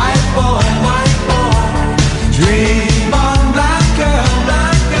on, white boy, dream on, black girl,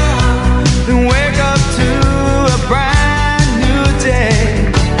 and wake up to a brand new day,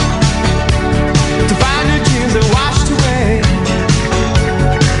 to find your dreams are washed away.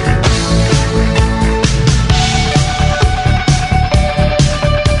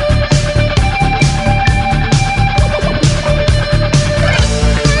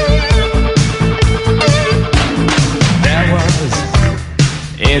 There was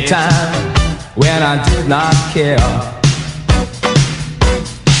a time when I did not care,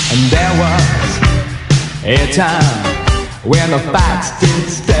 and there was a time when the facts did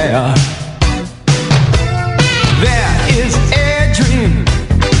stare. There is a dream,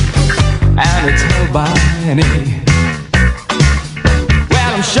 and it's held by many.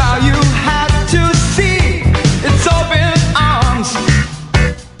 Well, I'm sure you have to see its open arms.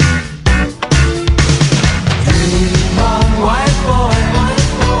 Dream on, white boy,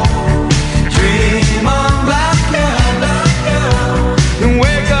 dream on, black girl, and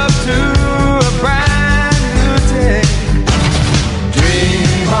wake up to a brand new day.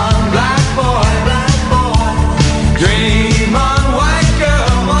 Dream on, black boy, dream on, white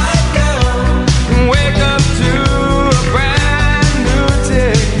girl, and wake up to a brand new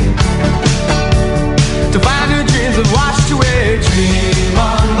day, to find your dreams have washed away. Dream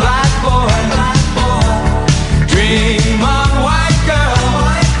on, black boy, dream on, white girl,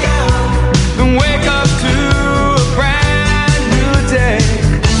 and wake up to a brand new day,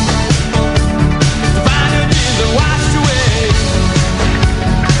 to find your dreams have washed away.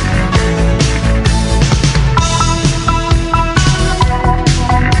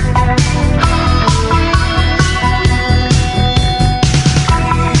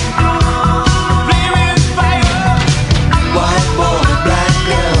 Flaming fire, white boy, black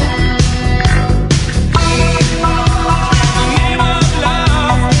girl, name of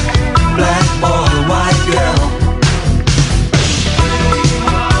love, black boy, white girl,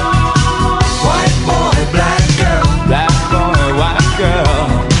 white boy, black girl, black boy, white girl.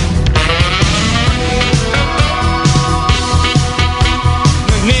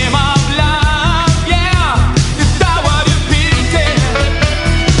 The name of love, yeah, is that what it means?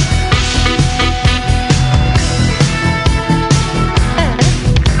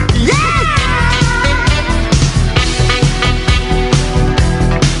 Yeah!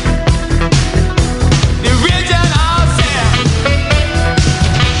 The original sin.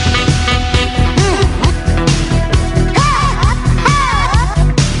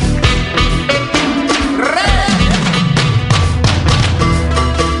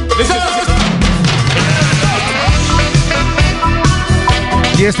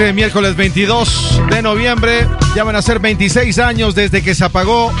 Y este miércoles 22 de noviembre ya van a ser 26 años desde que se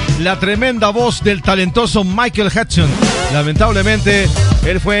apagó la tremenda voz del talentoso Michael Jackson. Lamentablemente,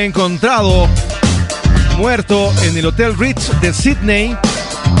 él fue encontrado muerto en el Hotel Ritz de Sydney,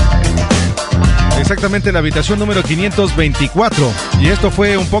 exactamente en la habitación número 524. Y esto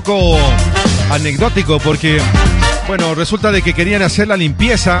fue un poco anecdótico porque, bueno, resulta de que querían hacer la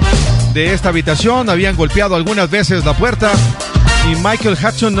limpieza de esta habitación, habían golpeado algunas veces la puerta y Michael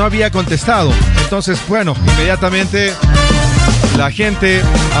Jackson no había contestado. Entonces, bueno, inmediatamente la gente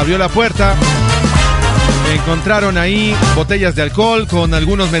abrió la puerta, encontraron ahí botellas de alcohol con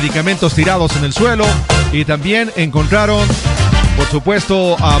algunos medicamentos tirados en el suelo y también encontraron, por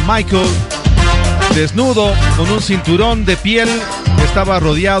supuesto, a Michael desnudo con un cinturón de piel que estaba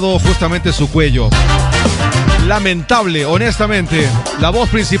rodeado justamente su cuello. Lamentable, honestamente, la voz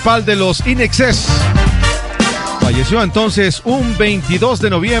principal de los In-Excess falleció entonces un 22 de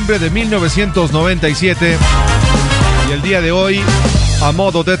noviembre de 1997 y el día de hoy, a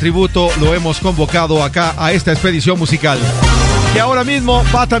modo de tributo, lo hemos convocado acá a esta expedición musical, que ahora mismo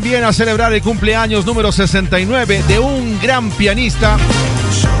va también a celebrar el cumpleaños número 69 de un gran pianista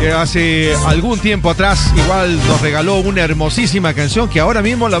que hace algún tiempo atrás igual nos regaló una hermosísima canción que ahora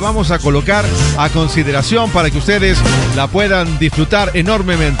mismo la vamos a colocar a consideración para que ustedes la puedan disfrutar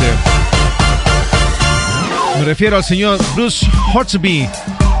enormemente. Me refiero al señor Bruce Hornsby,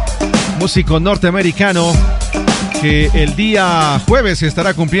 músico norteamericano que el día jueves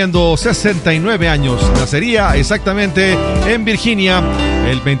estará cumpliendo 69 años. Nacería exactamente en Virginia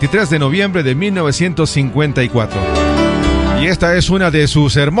el 23 de noviembre de 1954. Y esta es una de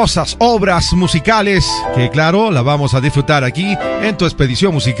sus hermosas obras musicales que, claro, la vamos a disfrutar aquí en tu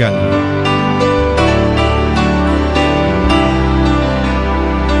expedición musical.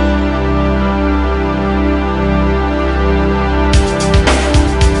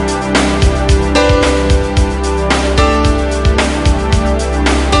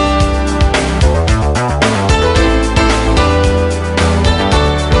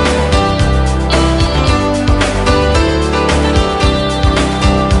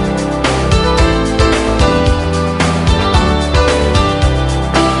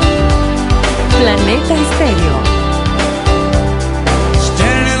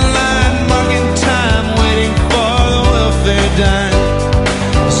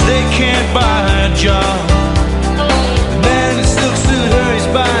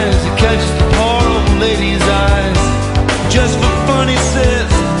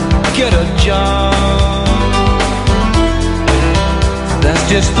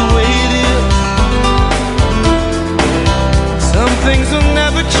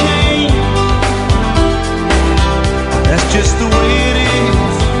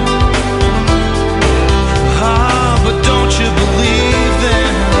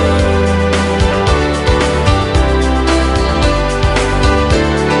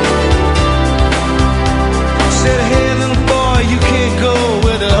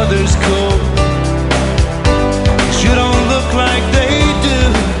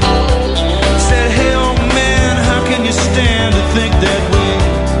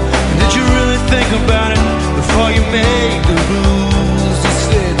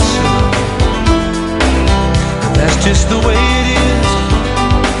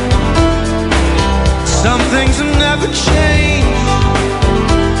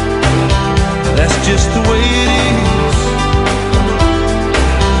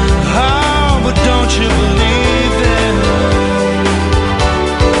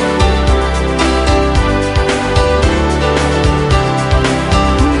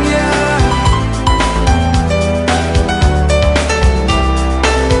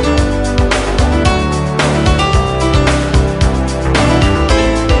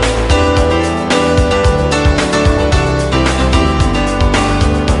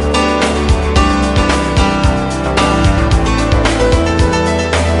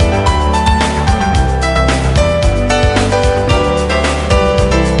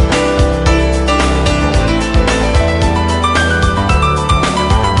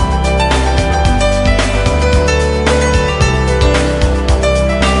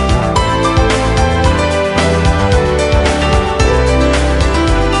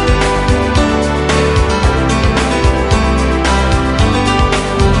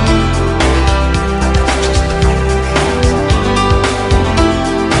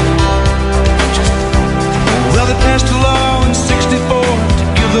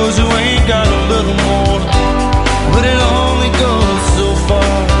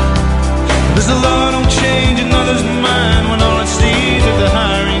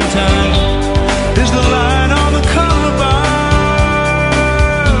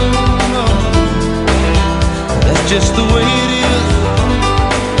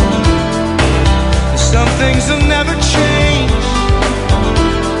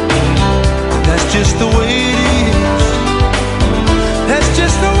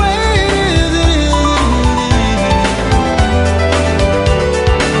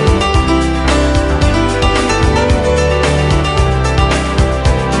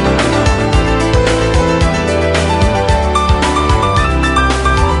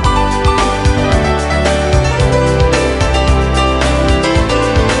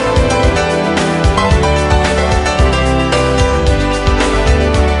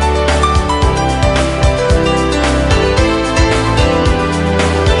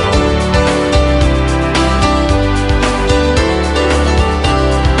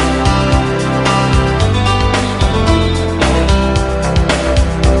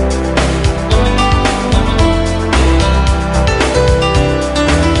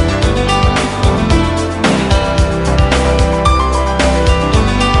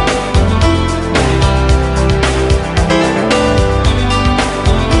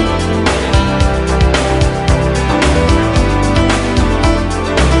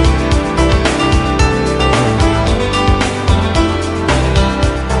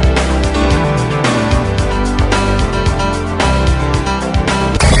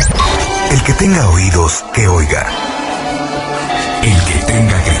 tenga oídos, que oiga. El que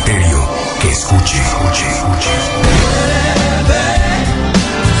tenga criterio, que escuche.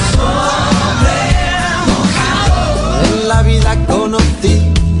 En la vida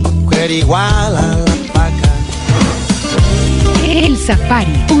conocí mujer igual a la vaca. El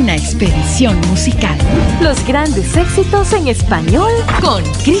Safari, una expedición musical. Los grandes éxitos en español con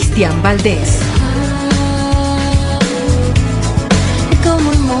Cristian Valdés.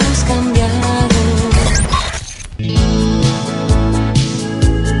 Cómo hemos cambiado.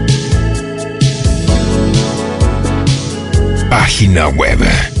 Página web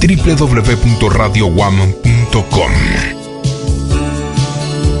www.radiowam.com.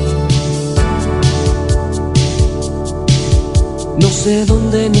 No sé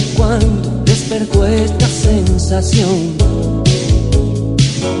dónde ni cuándo despertó esta sensación.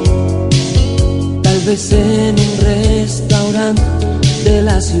 Tal vez en un restaurante de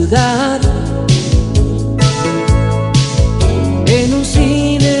la ciudad, en un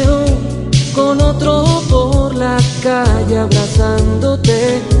cine o con otro por la calle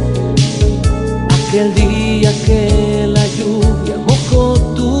abrazándote. Aquel día que la lluvia mojó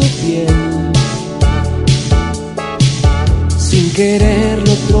tu piel, sin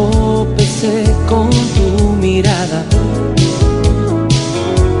quererlo tropecé con tu mirada.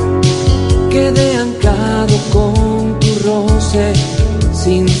 Quedé anclado con tu roce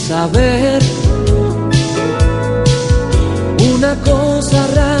sin saber. Una cosa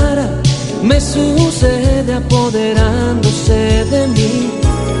rara me sucede apoderándose de mí.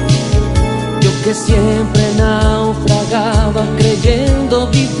 Yo que siempre naufragaba creyendo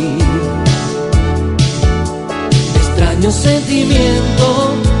vivir. Extraño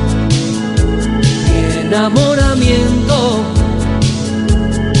sentimiento y enamoramiento.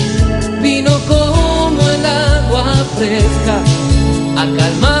 Vino como el agua fresca a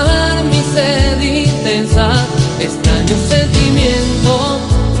calmar mi sed intensa. Extraño sentimiento,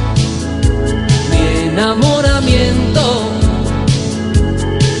 mi enamoramiento.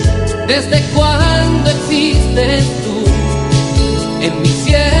 ¿Desde cuándo existes tú? En mi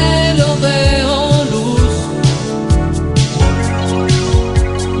cielo veo luz.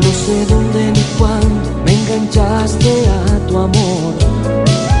 No sé dónde ni cuándo me enganchaste a tu amor.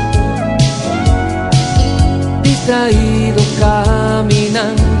 Distraído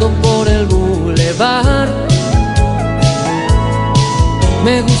caminando por el bulevar.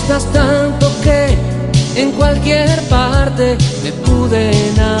 Me gustas tanto que en cualquier parte me pude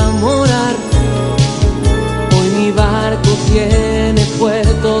enamorar. Hoy mi barco tiene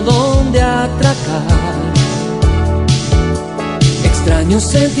puerto donde atracar. Extraño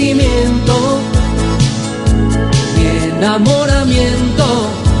sentimiento, mi enamoramiento.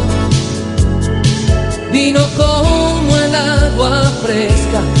 Vino como el agua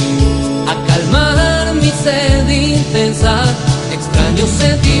fresca a calmar mi sed intensa. Extraño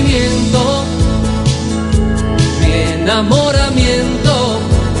sentimiento, mi enamoramiento.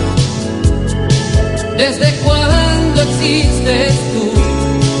 ¿Desde cuándo existes tú?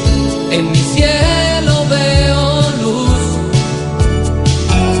 En mi cielo veo luz.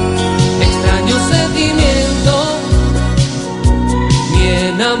 Extraño sentimiento, mi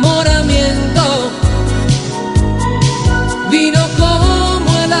enamoramiento. Vino como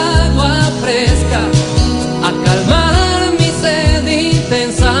el agua fresca a calmar mi sed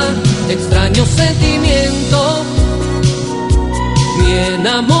intensa. Extraño sentimiento, mi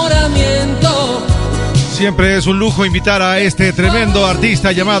enamoramiento. Siempre es un lujo invitar a este tremendo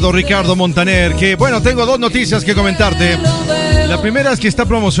artista llamado Ricardo Montaner, que bueno, tengo dos noticias que comentarte. La primera es que está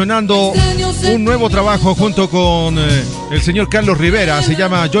promocionando un nuevo trabajo junto con el señor Carlos Rivera, se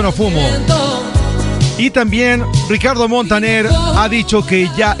llama Yo No Fumo. Y también Ricardo Montaner ha dicho que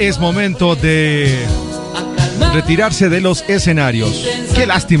ya es momento de retirarse de los escenarios. ¡Qué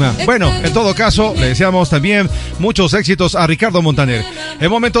lástima! Bueno, en todo caso, le deseamos también muchos éxitos a Ricardo Montaner. En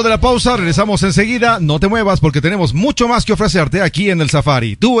momento de la pausa, regresamos enseguida. No te muevas porque tenemos mucho más que ofrecerte aquí en el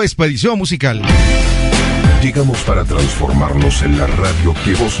Safari, tu expedición musical. Llegamos para transformarnos en la radio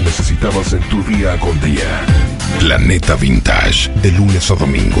que vos necesitabas en tu día con día. Planeta Vintage, de lunes a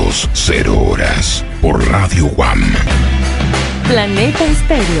domingos, 0 horas, por Radio Guam. Planeta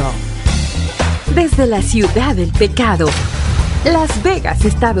Estéreo. Desde la ciudad del pecado, Las Vegas,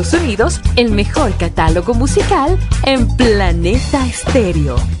 Estados Unidos, el mejor catálogo musical en Planeta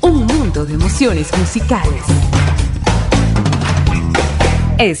Estéreo. Un mundo de emociones musicales.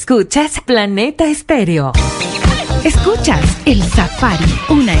 Escuchas Planeta Estéreo. Escuchas El Safari,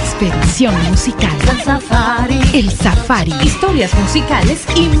 una expedición musical. El Safari. El Safari. Historias musicales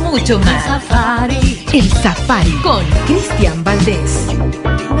y mucho más. El Safari. El Safari. Con Cristian Valdés.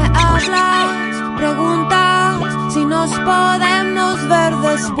 Me habla preguntas si nos podemos ver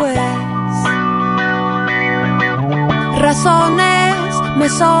después. Razones me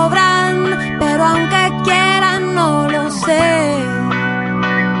sobran, pero aunque quieran no lo sé.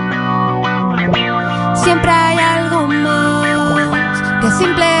 Siempre hay algo más que a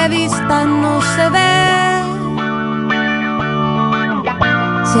simple vista no se ve.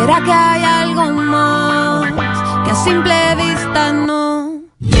 ¿Será que hay algo más que a simple vista no?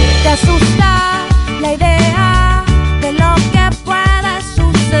 Te asusta la idea de lo que puede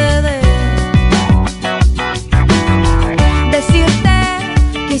suceder. Decirte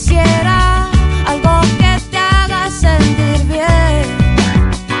quisiera algo que te haga sentir bien,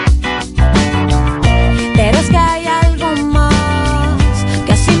 pero es que hay algo más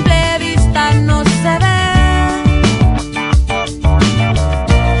que a simple vista no se ve.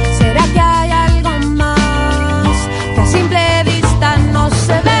 ¿Será que hay algo más que a simple vista no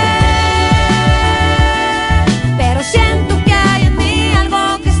se ve? Pero siento que hay en mí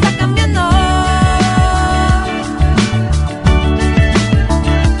algo que está cambiando.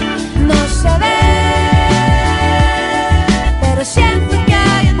 No se ve, pero siento que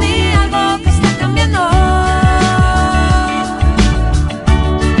hay en mí algo que está cambiando.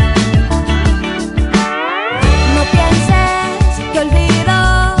 No pienses que olvido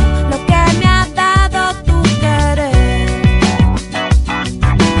lo que me ha dado tu querer.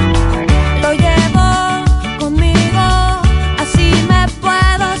 Lo llevo conmigo, así me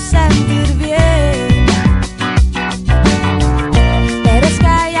puedo sentir bien. Pero es que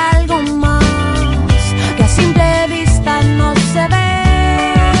hay algo más que a simple vista no se ve.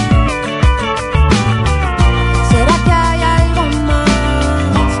 ¿Será que hay algo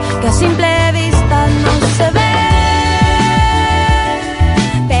más que a simple vista no se ve?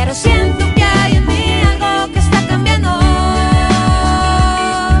 Pero siento que hay en mí algo que está cambiando.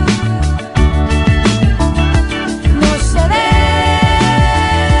 No se ve,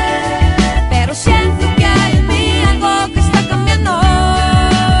 pero siento que hay en mí algo que está cambiando.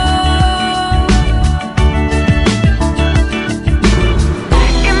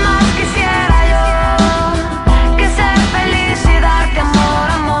 ¿Qué más quisiera yo que ser feliz y darte amor,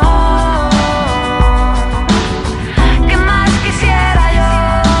 amor? ¿Qué más quisiera yo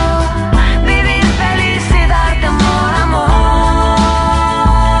vivir feliz y darte amor, amor?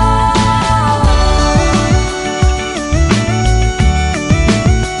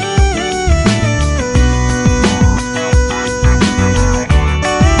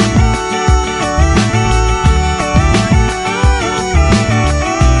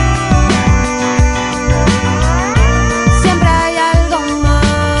 Siempre hay algo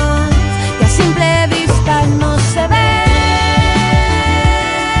más que a simple vista no se ve.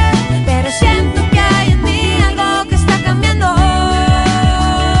 Pero siento que hay en mí algo que está cambiando.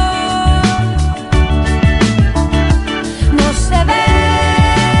 No se ve,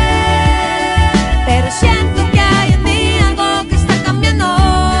 pero siento que hay en mí algo que está cambiando.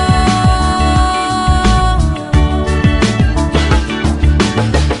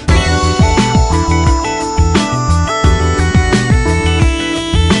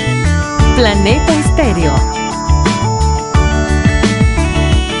 Planeta Estéreo.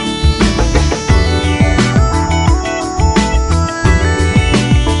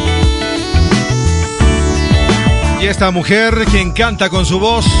 Y esta mujer que encanta con su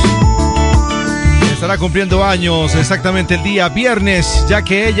voz estará cumpliendo años exactamente el día viernes, ya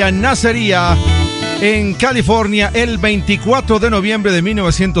que ella nacería en California el 24 de noviembre de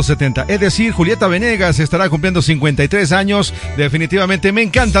 1970. Es decir, Julieta Venegas estará cumpliendo 53 años. Definitivamente me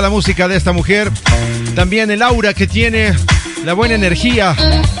encanta la música de esta mujer. También el aura que tiene, la buena energía.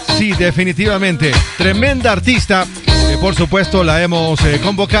 Sí, definitivamente. Tremenda artista. Por supuesto, la hemos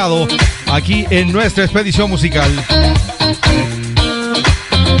convocado aquí en nuestra expedición musical.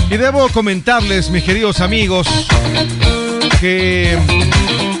 Y debo comentarles, mis queridos amigos, que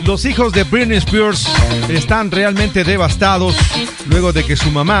los hijos de Britney Spears están realmente devastados luego de que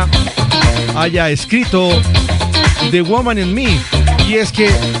su mamá haya escrito The Woman in Me. Y es que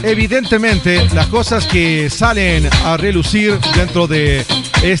evidentemente las cosas que salen a relucir dentro de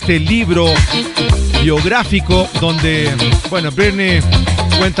este libro biográfico, donde, bueno, Britney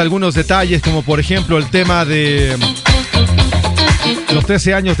cuenta algunos detalles, como por ejemplo el tema de los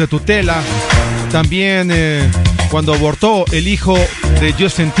 13 años de tutela, también cuando abortó el hijo de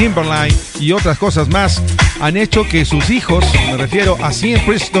Justin Timberlake y otras cosas más, han hecho que sus hijos, me refiero a Sean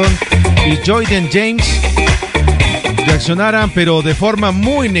Preston y Jordan James, reaccionaran pero de forma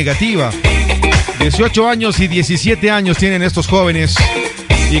muy negativa. 18 años y 17 años tienen estos jóvenes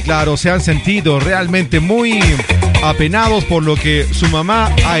y claro, se han sentido realmente muy apenados por lo que su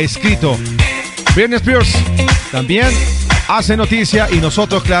mamá ha escrito. Britney Spears también hace noticia y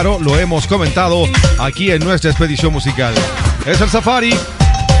nosotros, claro, lo hemos comentado aquí en nuestra expedición musical. Es el Safari.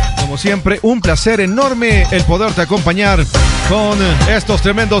 Como siempre, un placer enorme el poderte acompañar con estos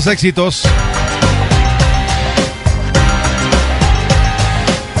tremendos éxitos.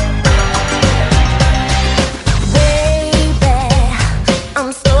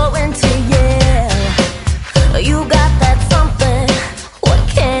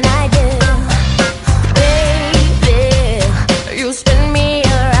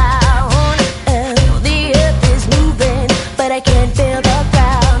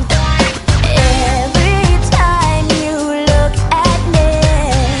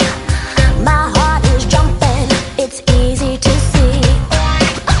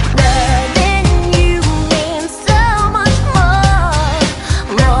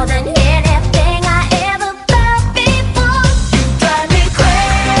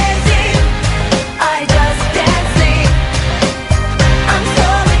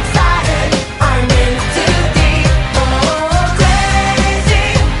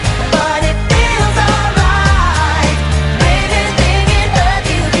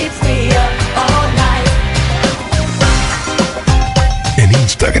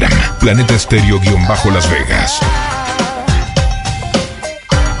 Planeta Estéreo-Las Vegas.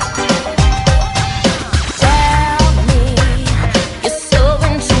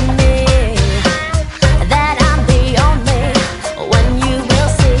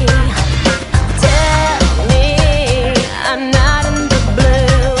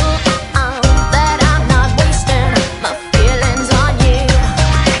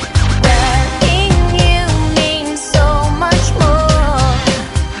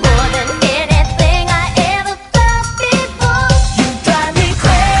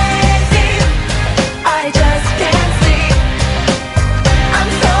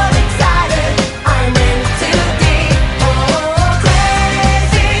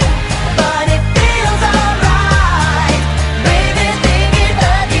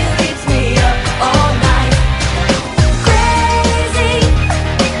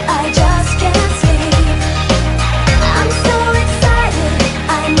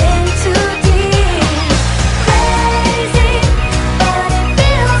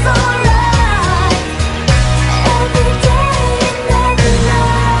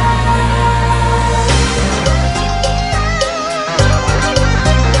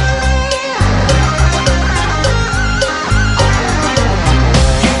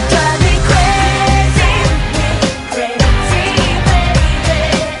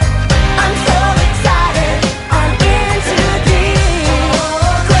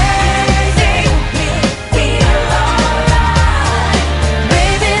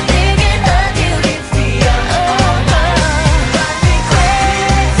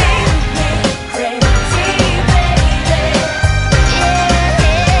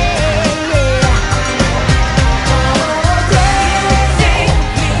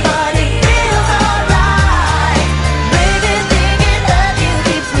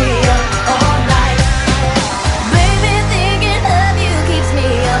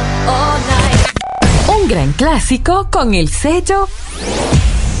 Clásico con el sello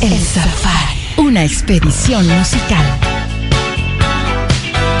El Safari, una expedición musical.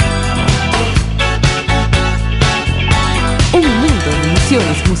 Un mundo de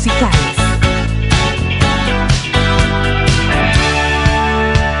emociones musicales.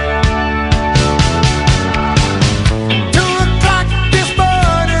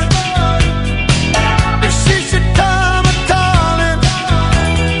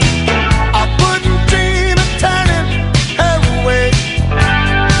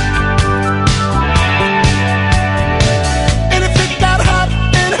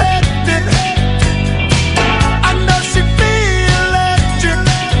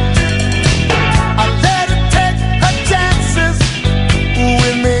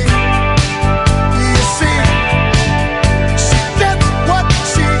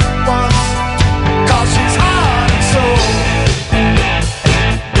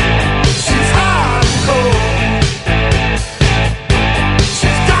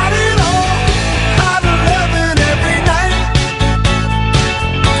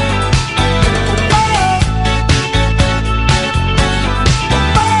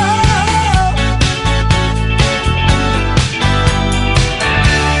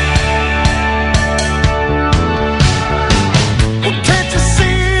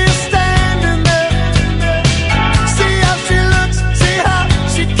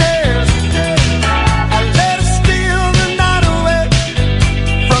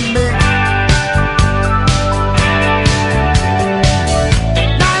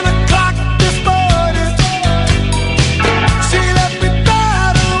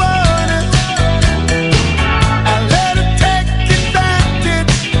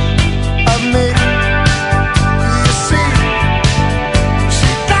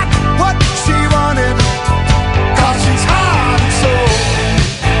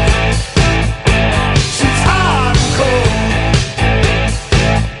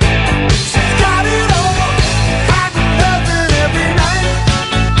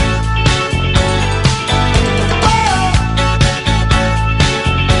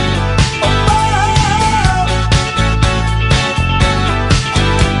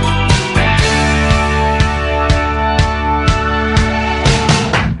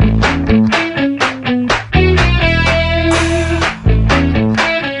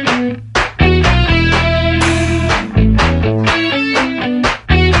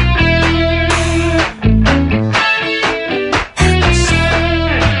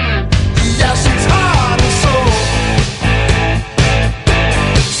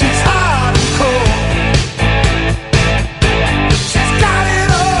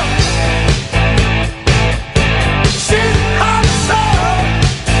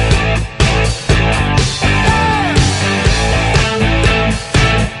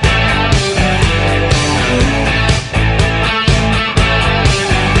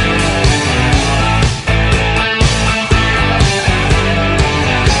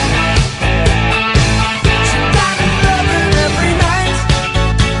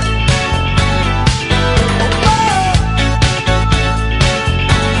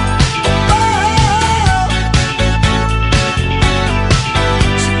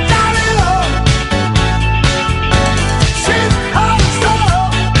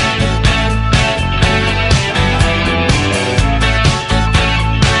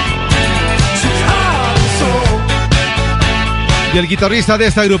 Y el guitarrista de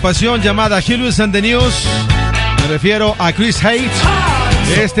esta agrupación llamada Julius and the News, me refiero a Chris Haight,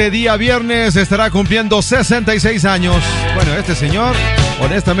 este día viernes estará cumpliendo 66 años. Bueno, este señor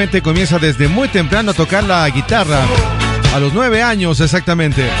honestamente comienza desde muy temprano a tocar la guitarra, a los 9 años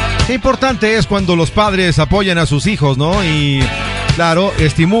exactamente. Qué importante es cuando los padres apoyan a sus hijos, ¿no? Y claro,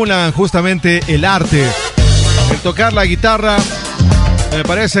 estimulan justamente el arte. El tocar la guitarra me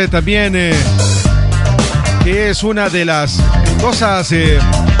parece también que es una de las cosas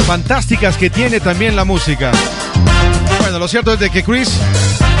fantásticas que tiene también la música. Bueno, lo cierto es de que Chris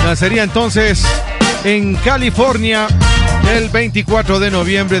nacería entonces en California el 24 de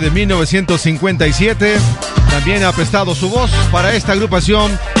noviembre de 1957. También ha prestado su voz para esta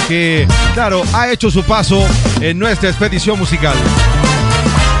agrupación que, claro, ha hecho su paso en nuestra expedición musical.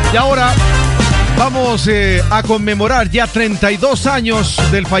 Y ahora vamos a conmemorar ya 32 años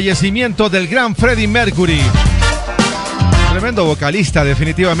del fallecimiento del gran Freddie Mercury. Tremendo vocalista,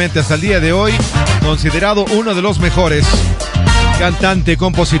 definitivamente, hasta el día de hoy, considerado uno de los mejores. Cantante,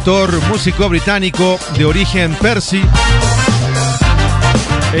 compositor, músico británico de origen persa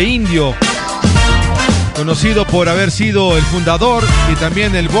e indio, conocido por haber sido el fundador y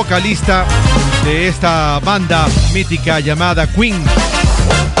también el vocalista de esta banda mítica llamada Queen.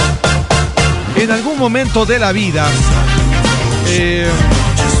 En algún momento de la vida,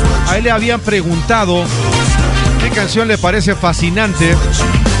 a él le habían preguntado qué canción le parece fascinante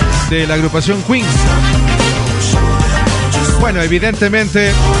de la agrupación Queen. Bueno,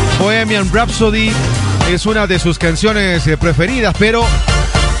 evidentemente Bohemian Rhapsody es una de sus canciones preferidas, pero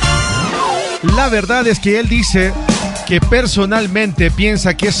la verdad es que él dice que personalmente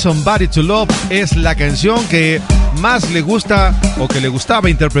piensa que Somebody to Love es la canción que más le gusta o que le gustaba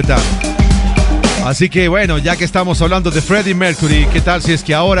interpretar. Así que bueno, ya que estamos hablando de Freddie Mercury, ¿qué tal si es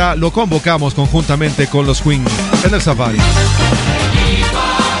que ahora lo convocamos conjuntamente con los Queen en el Safari?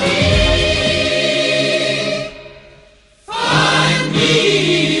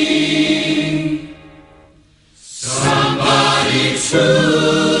 Somebody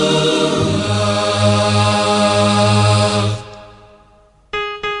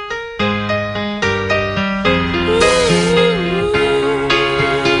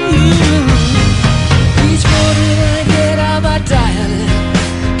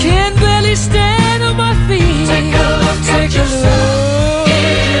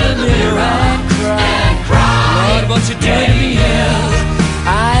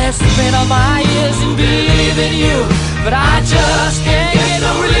to my years in believing you, but I just can't get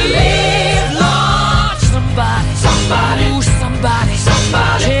no relief. Lord, somebody, ooh, somebody,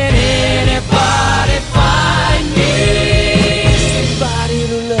 can anybody find me somebody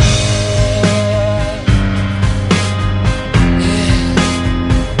to love? Yeah.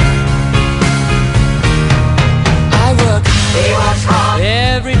 I work hard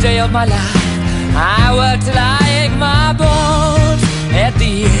every day of my life. I work till I ache my bones. At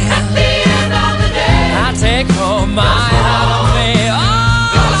the end of the day, I take home my heart of me. Oh,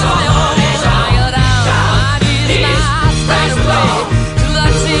 tired out, my knees not straight away, till the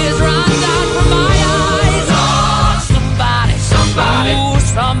tears run down from my eyes. Oh, somebody, ooh,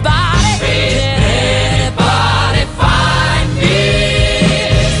 somebody, can anybody find me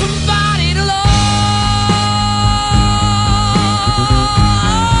somebody to love?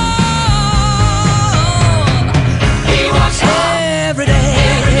 He walks every day.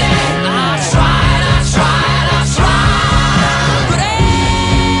 I tried, but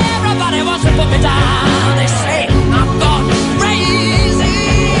everybody wants to put me down. They say I'm gone crazy.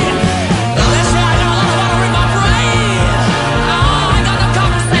 They say I got a lot of water in my brain. Oh, I got no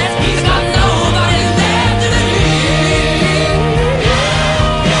common sense. I got nobody there to leave.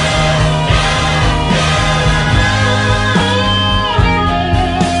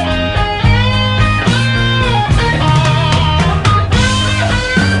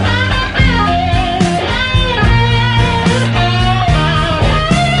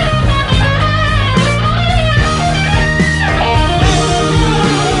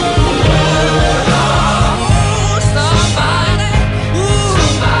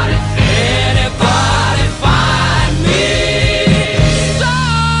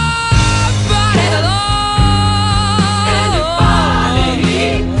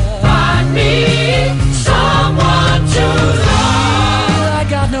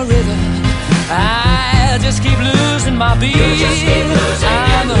 My beat. You just keep losing,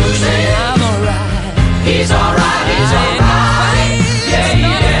 I'm okay, I'm alright. He's alright, yeah,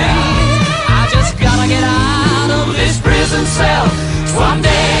 yeah. I just gotta get out of this prison cell.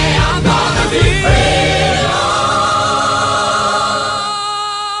 Someday I'm gonna be free.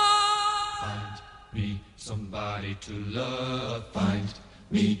 Find me somebody to love.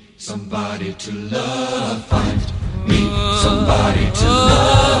 to love, find me somebody to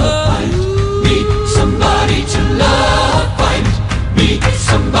love, find me somebody to love, find me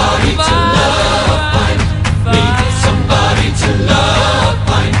somebody to love, find me somebody to love,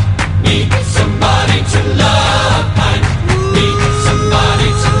 find me somebody to love, find me somebody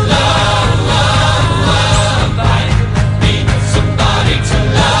to love, find me somebody to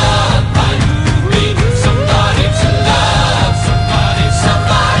love, find me somebody to love, somebody,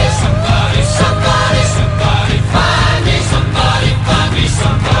 somebody, somebody, somebody, somebody, find me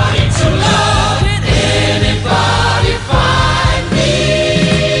somebody to love. Anybody find me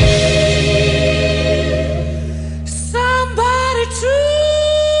somebody to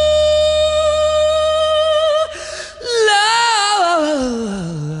love.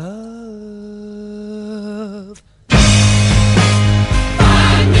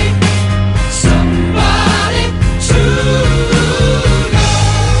 Find me somebody to love.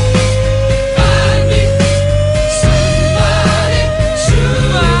 Find me somebody to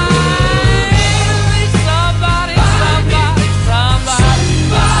love. Somebody, somebody, somebody,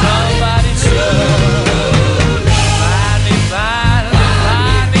 somebody to love. Find me, find me,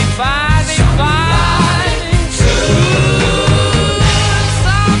 find me, find me, find me to love.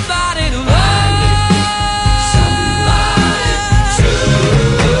 Somebody to love. Somebody to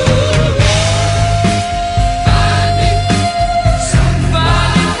love. Find me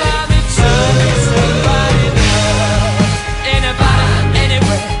somebody, find me to somebody to love. Anybody,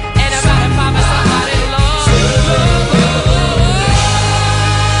 anywhere, anybody find me somebody to love.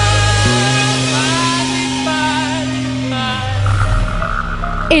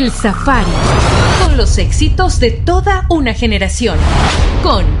 El Safari, con los éxitos de toda una generación,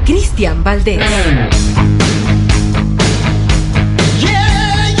 con Cristian Valdés.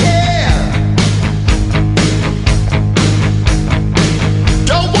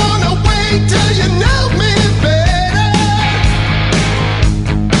 Don't wanna wait till you know me better.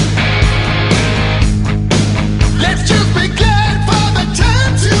 Let's just be glad for the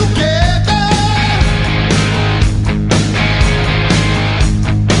time together.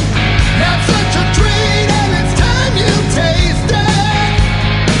 Have such a treat and it's time you taste it.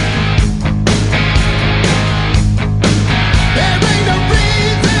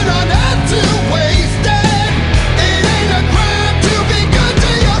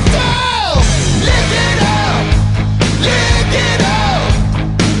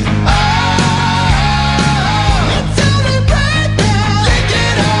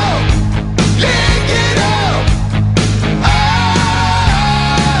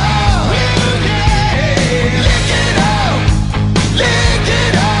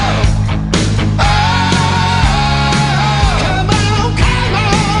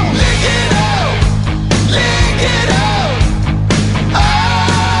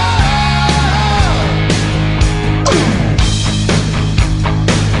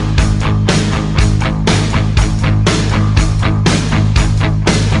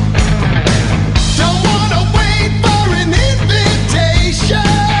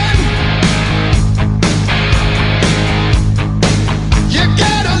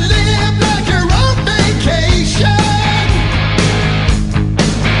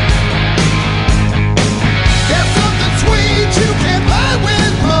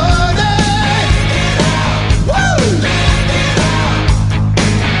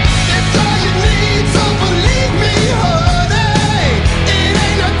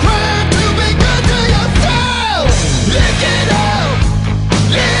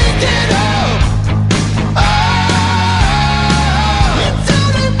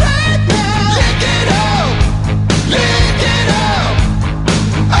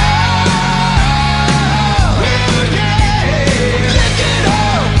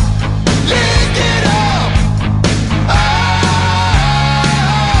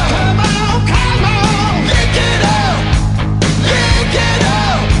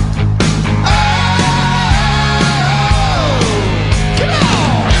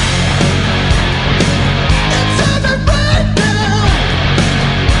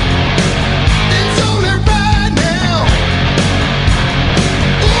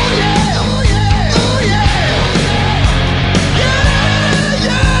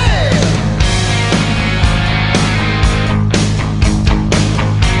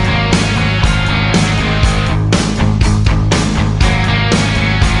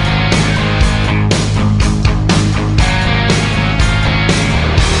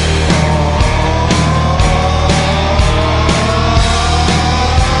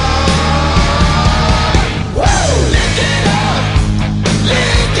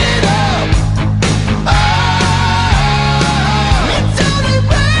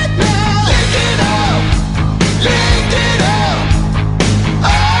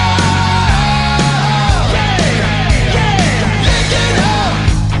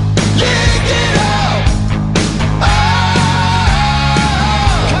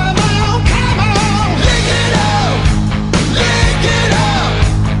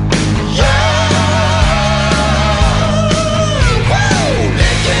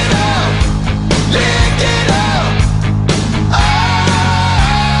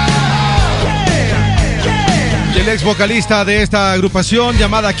 ex vocalista de esta agrupación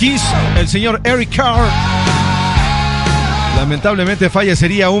llamada Kiss, el señor Eric Carr. Lamentablemente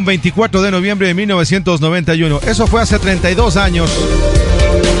fallecería un 24 de noviembre de 1991. Eso fue hace 32 años.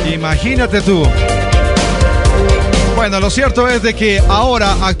 Imagínate tú. Bueno, lo cierto es de que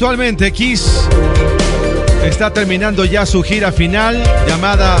ahora, actualmente, Kiss está terminando ya su gira final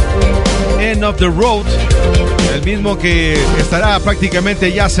llamada End of the Road. El mismo que estará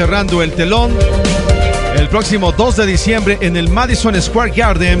prácticamente ya cerrando el telón el próximo 2 de diciembre en el Madison Square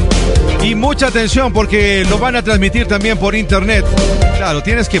Garden. Y mucha atención porque lo van a transmitir también por internet. Claro,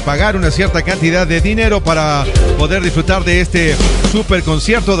 tienes que pagar una cierta cantidad de dinero para poder disfrutar de este super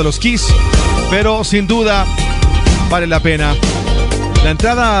concierto de los Kiss, pero sin duda vale la pena. La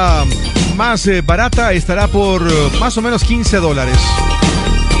entrada más barata estará por más o menos $15.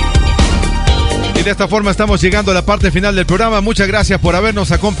 Y de esta forma estamos llegando a la parte final del programa. Muchas gracias por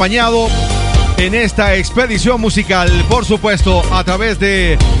habernos acompañado en esta expedición musical, por supuesto, a través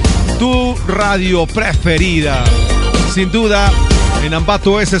de tu radio preferida. Sin duda, en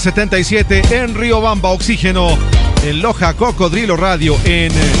Ambato S77, en Riobamba Oxígeno, en Loja Cocodrilo Radio,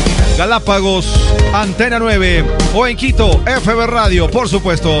 en Galápagos Antena 9 o en Quito FB Radio, por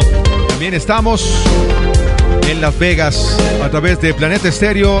supuesto. También estamos en Las Vegas a través de Planeta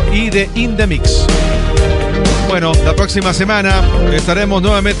Estéreo y de In The Mix. Bueno, la próxima semana estaremos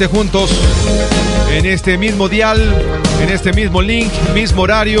nuevamente juntos en este mismo dial, en este mismo link, mismo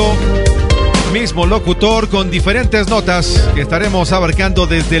horario, mismo locutor, con diferentes notas que estaremos abarcando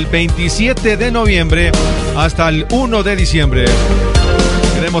desde el 27 de noviembre hasta el 1 de diciembre.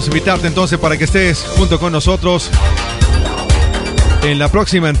 Queremos invitarte entonces para que estés junto con nosotros en la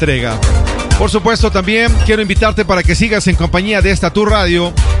próxima entrega. Por supuesto, también quiero invitarte para que sigas en compañía de esta Tu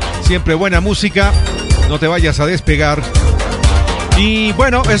Radio. Siempre buena música, no te vayas a despegar. Y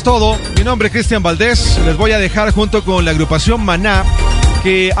bueno, es todo. Mi nombre es Cristian Valdés. Les voy a dejar junto con la agrupación Maná,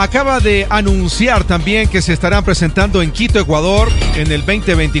 que acaba de anunciar también que se estarán presentando en Quito, Ecuador, en el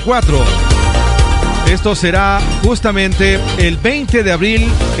 2024. Esto será justamente el 20 de abril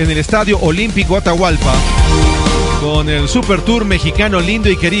en el Estadio Olímpico Atahualpa, con el Super Tour mexicano lindo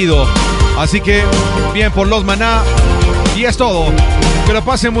y querido. Así que, bien por los Maná. Y es todo. Que lo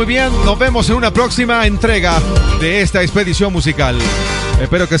pasen muy bien. Nos vemos en una próxima entrega de esta expedición musical.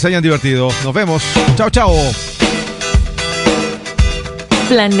 Espero que se hayan divertido. Nos vemos. Chao, chao.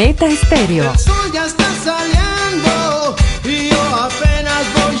 Planeta Estéreo. El sol ya está saliendo y yo apenas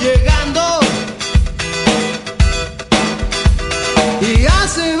voy llegando. Y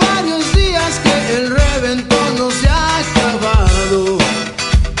hace varios días que el reventón no se ha acabado.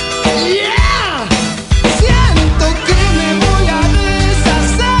 ¡Yeah! Siento que me voy a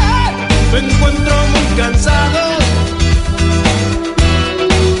deshacer. Me encuentro muy cansado.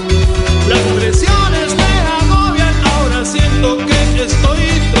 Las presiones me agobian. Ahora siento que estoy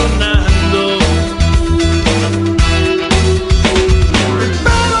tronando.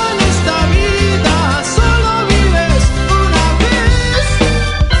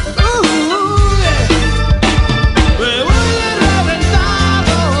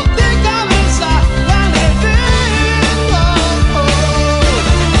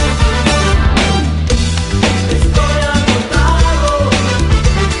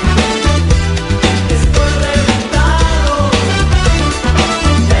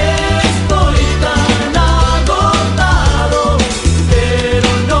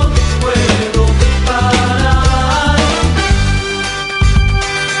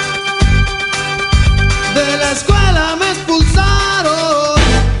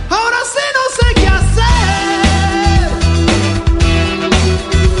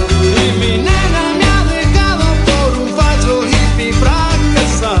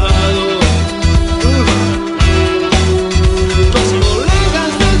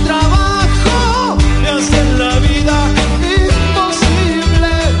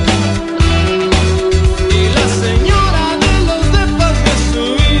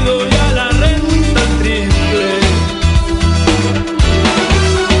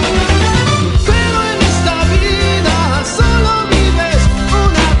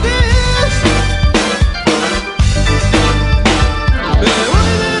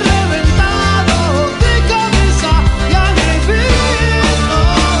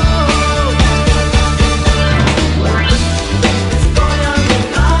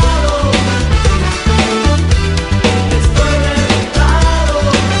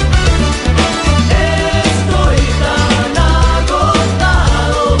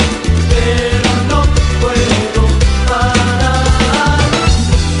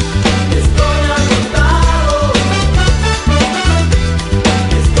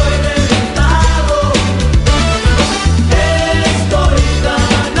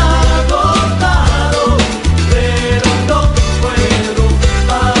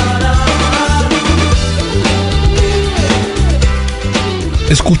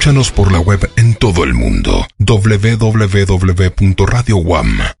 Escúchanos por la web en todo el mundo.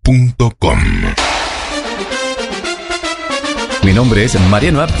 www.radiowam.com. Mi nombre es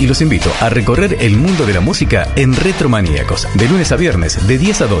Mariano App y los invito a recorrer el mundo de la música en Retromaníacos, de lunes a viernes, de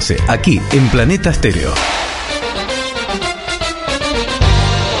 10 a 12, aquí en Planeta Stereo.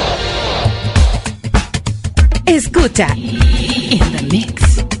 Escucha In the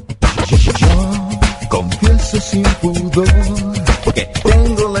Mix. Confieso sin pudor, porque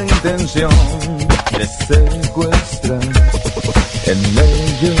tengo la intención de secuestrar en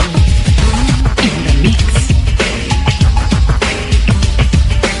medio In the Mix.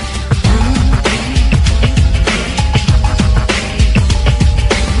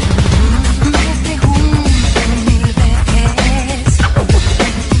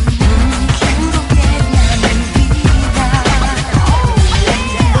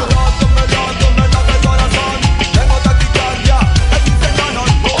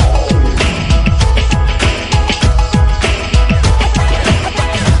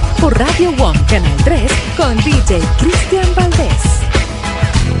 Radio One, Canal 3, con DJ Cristian Valdés.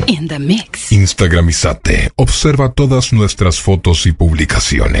 In the Mix. Instagramizate. Observa todas nuestras fotos y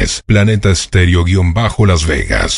publicaciones. Planeta Stereo-Las Vegas.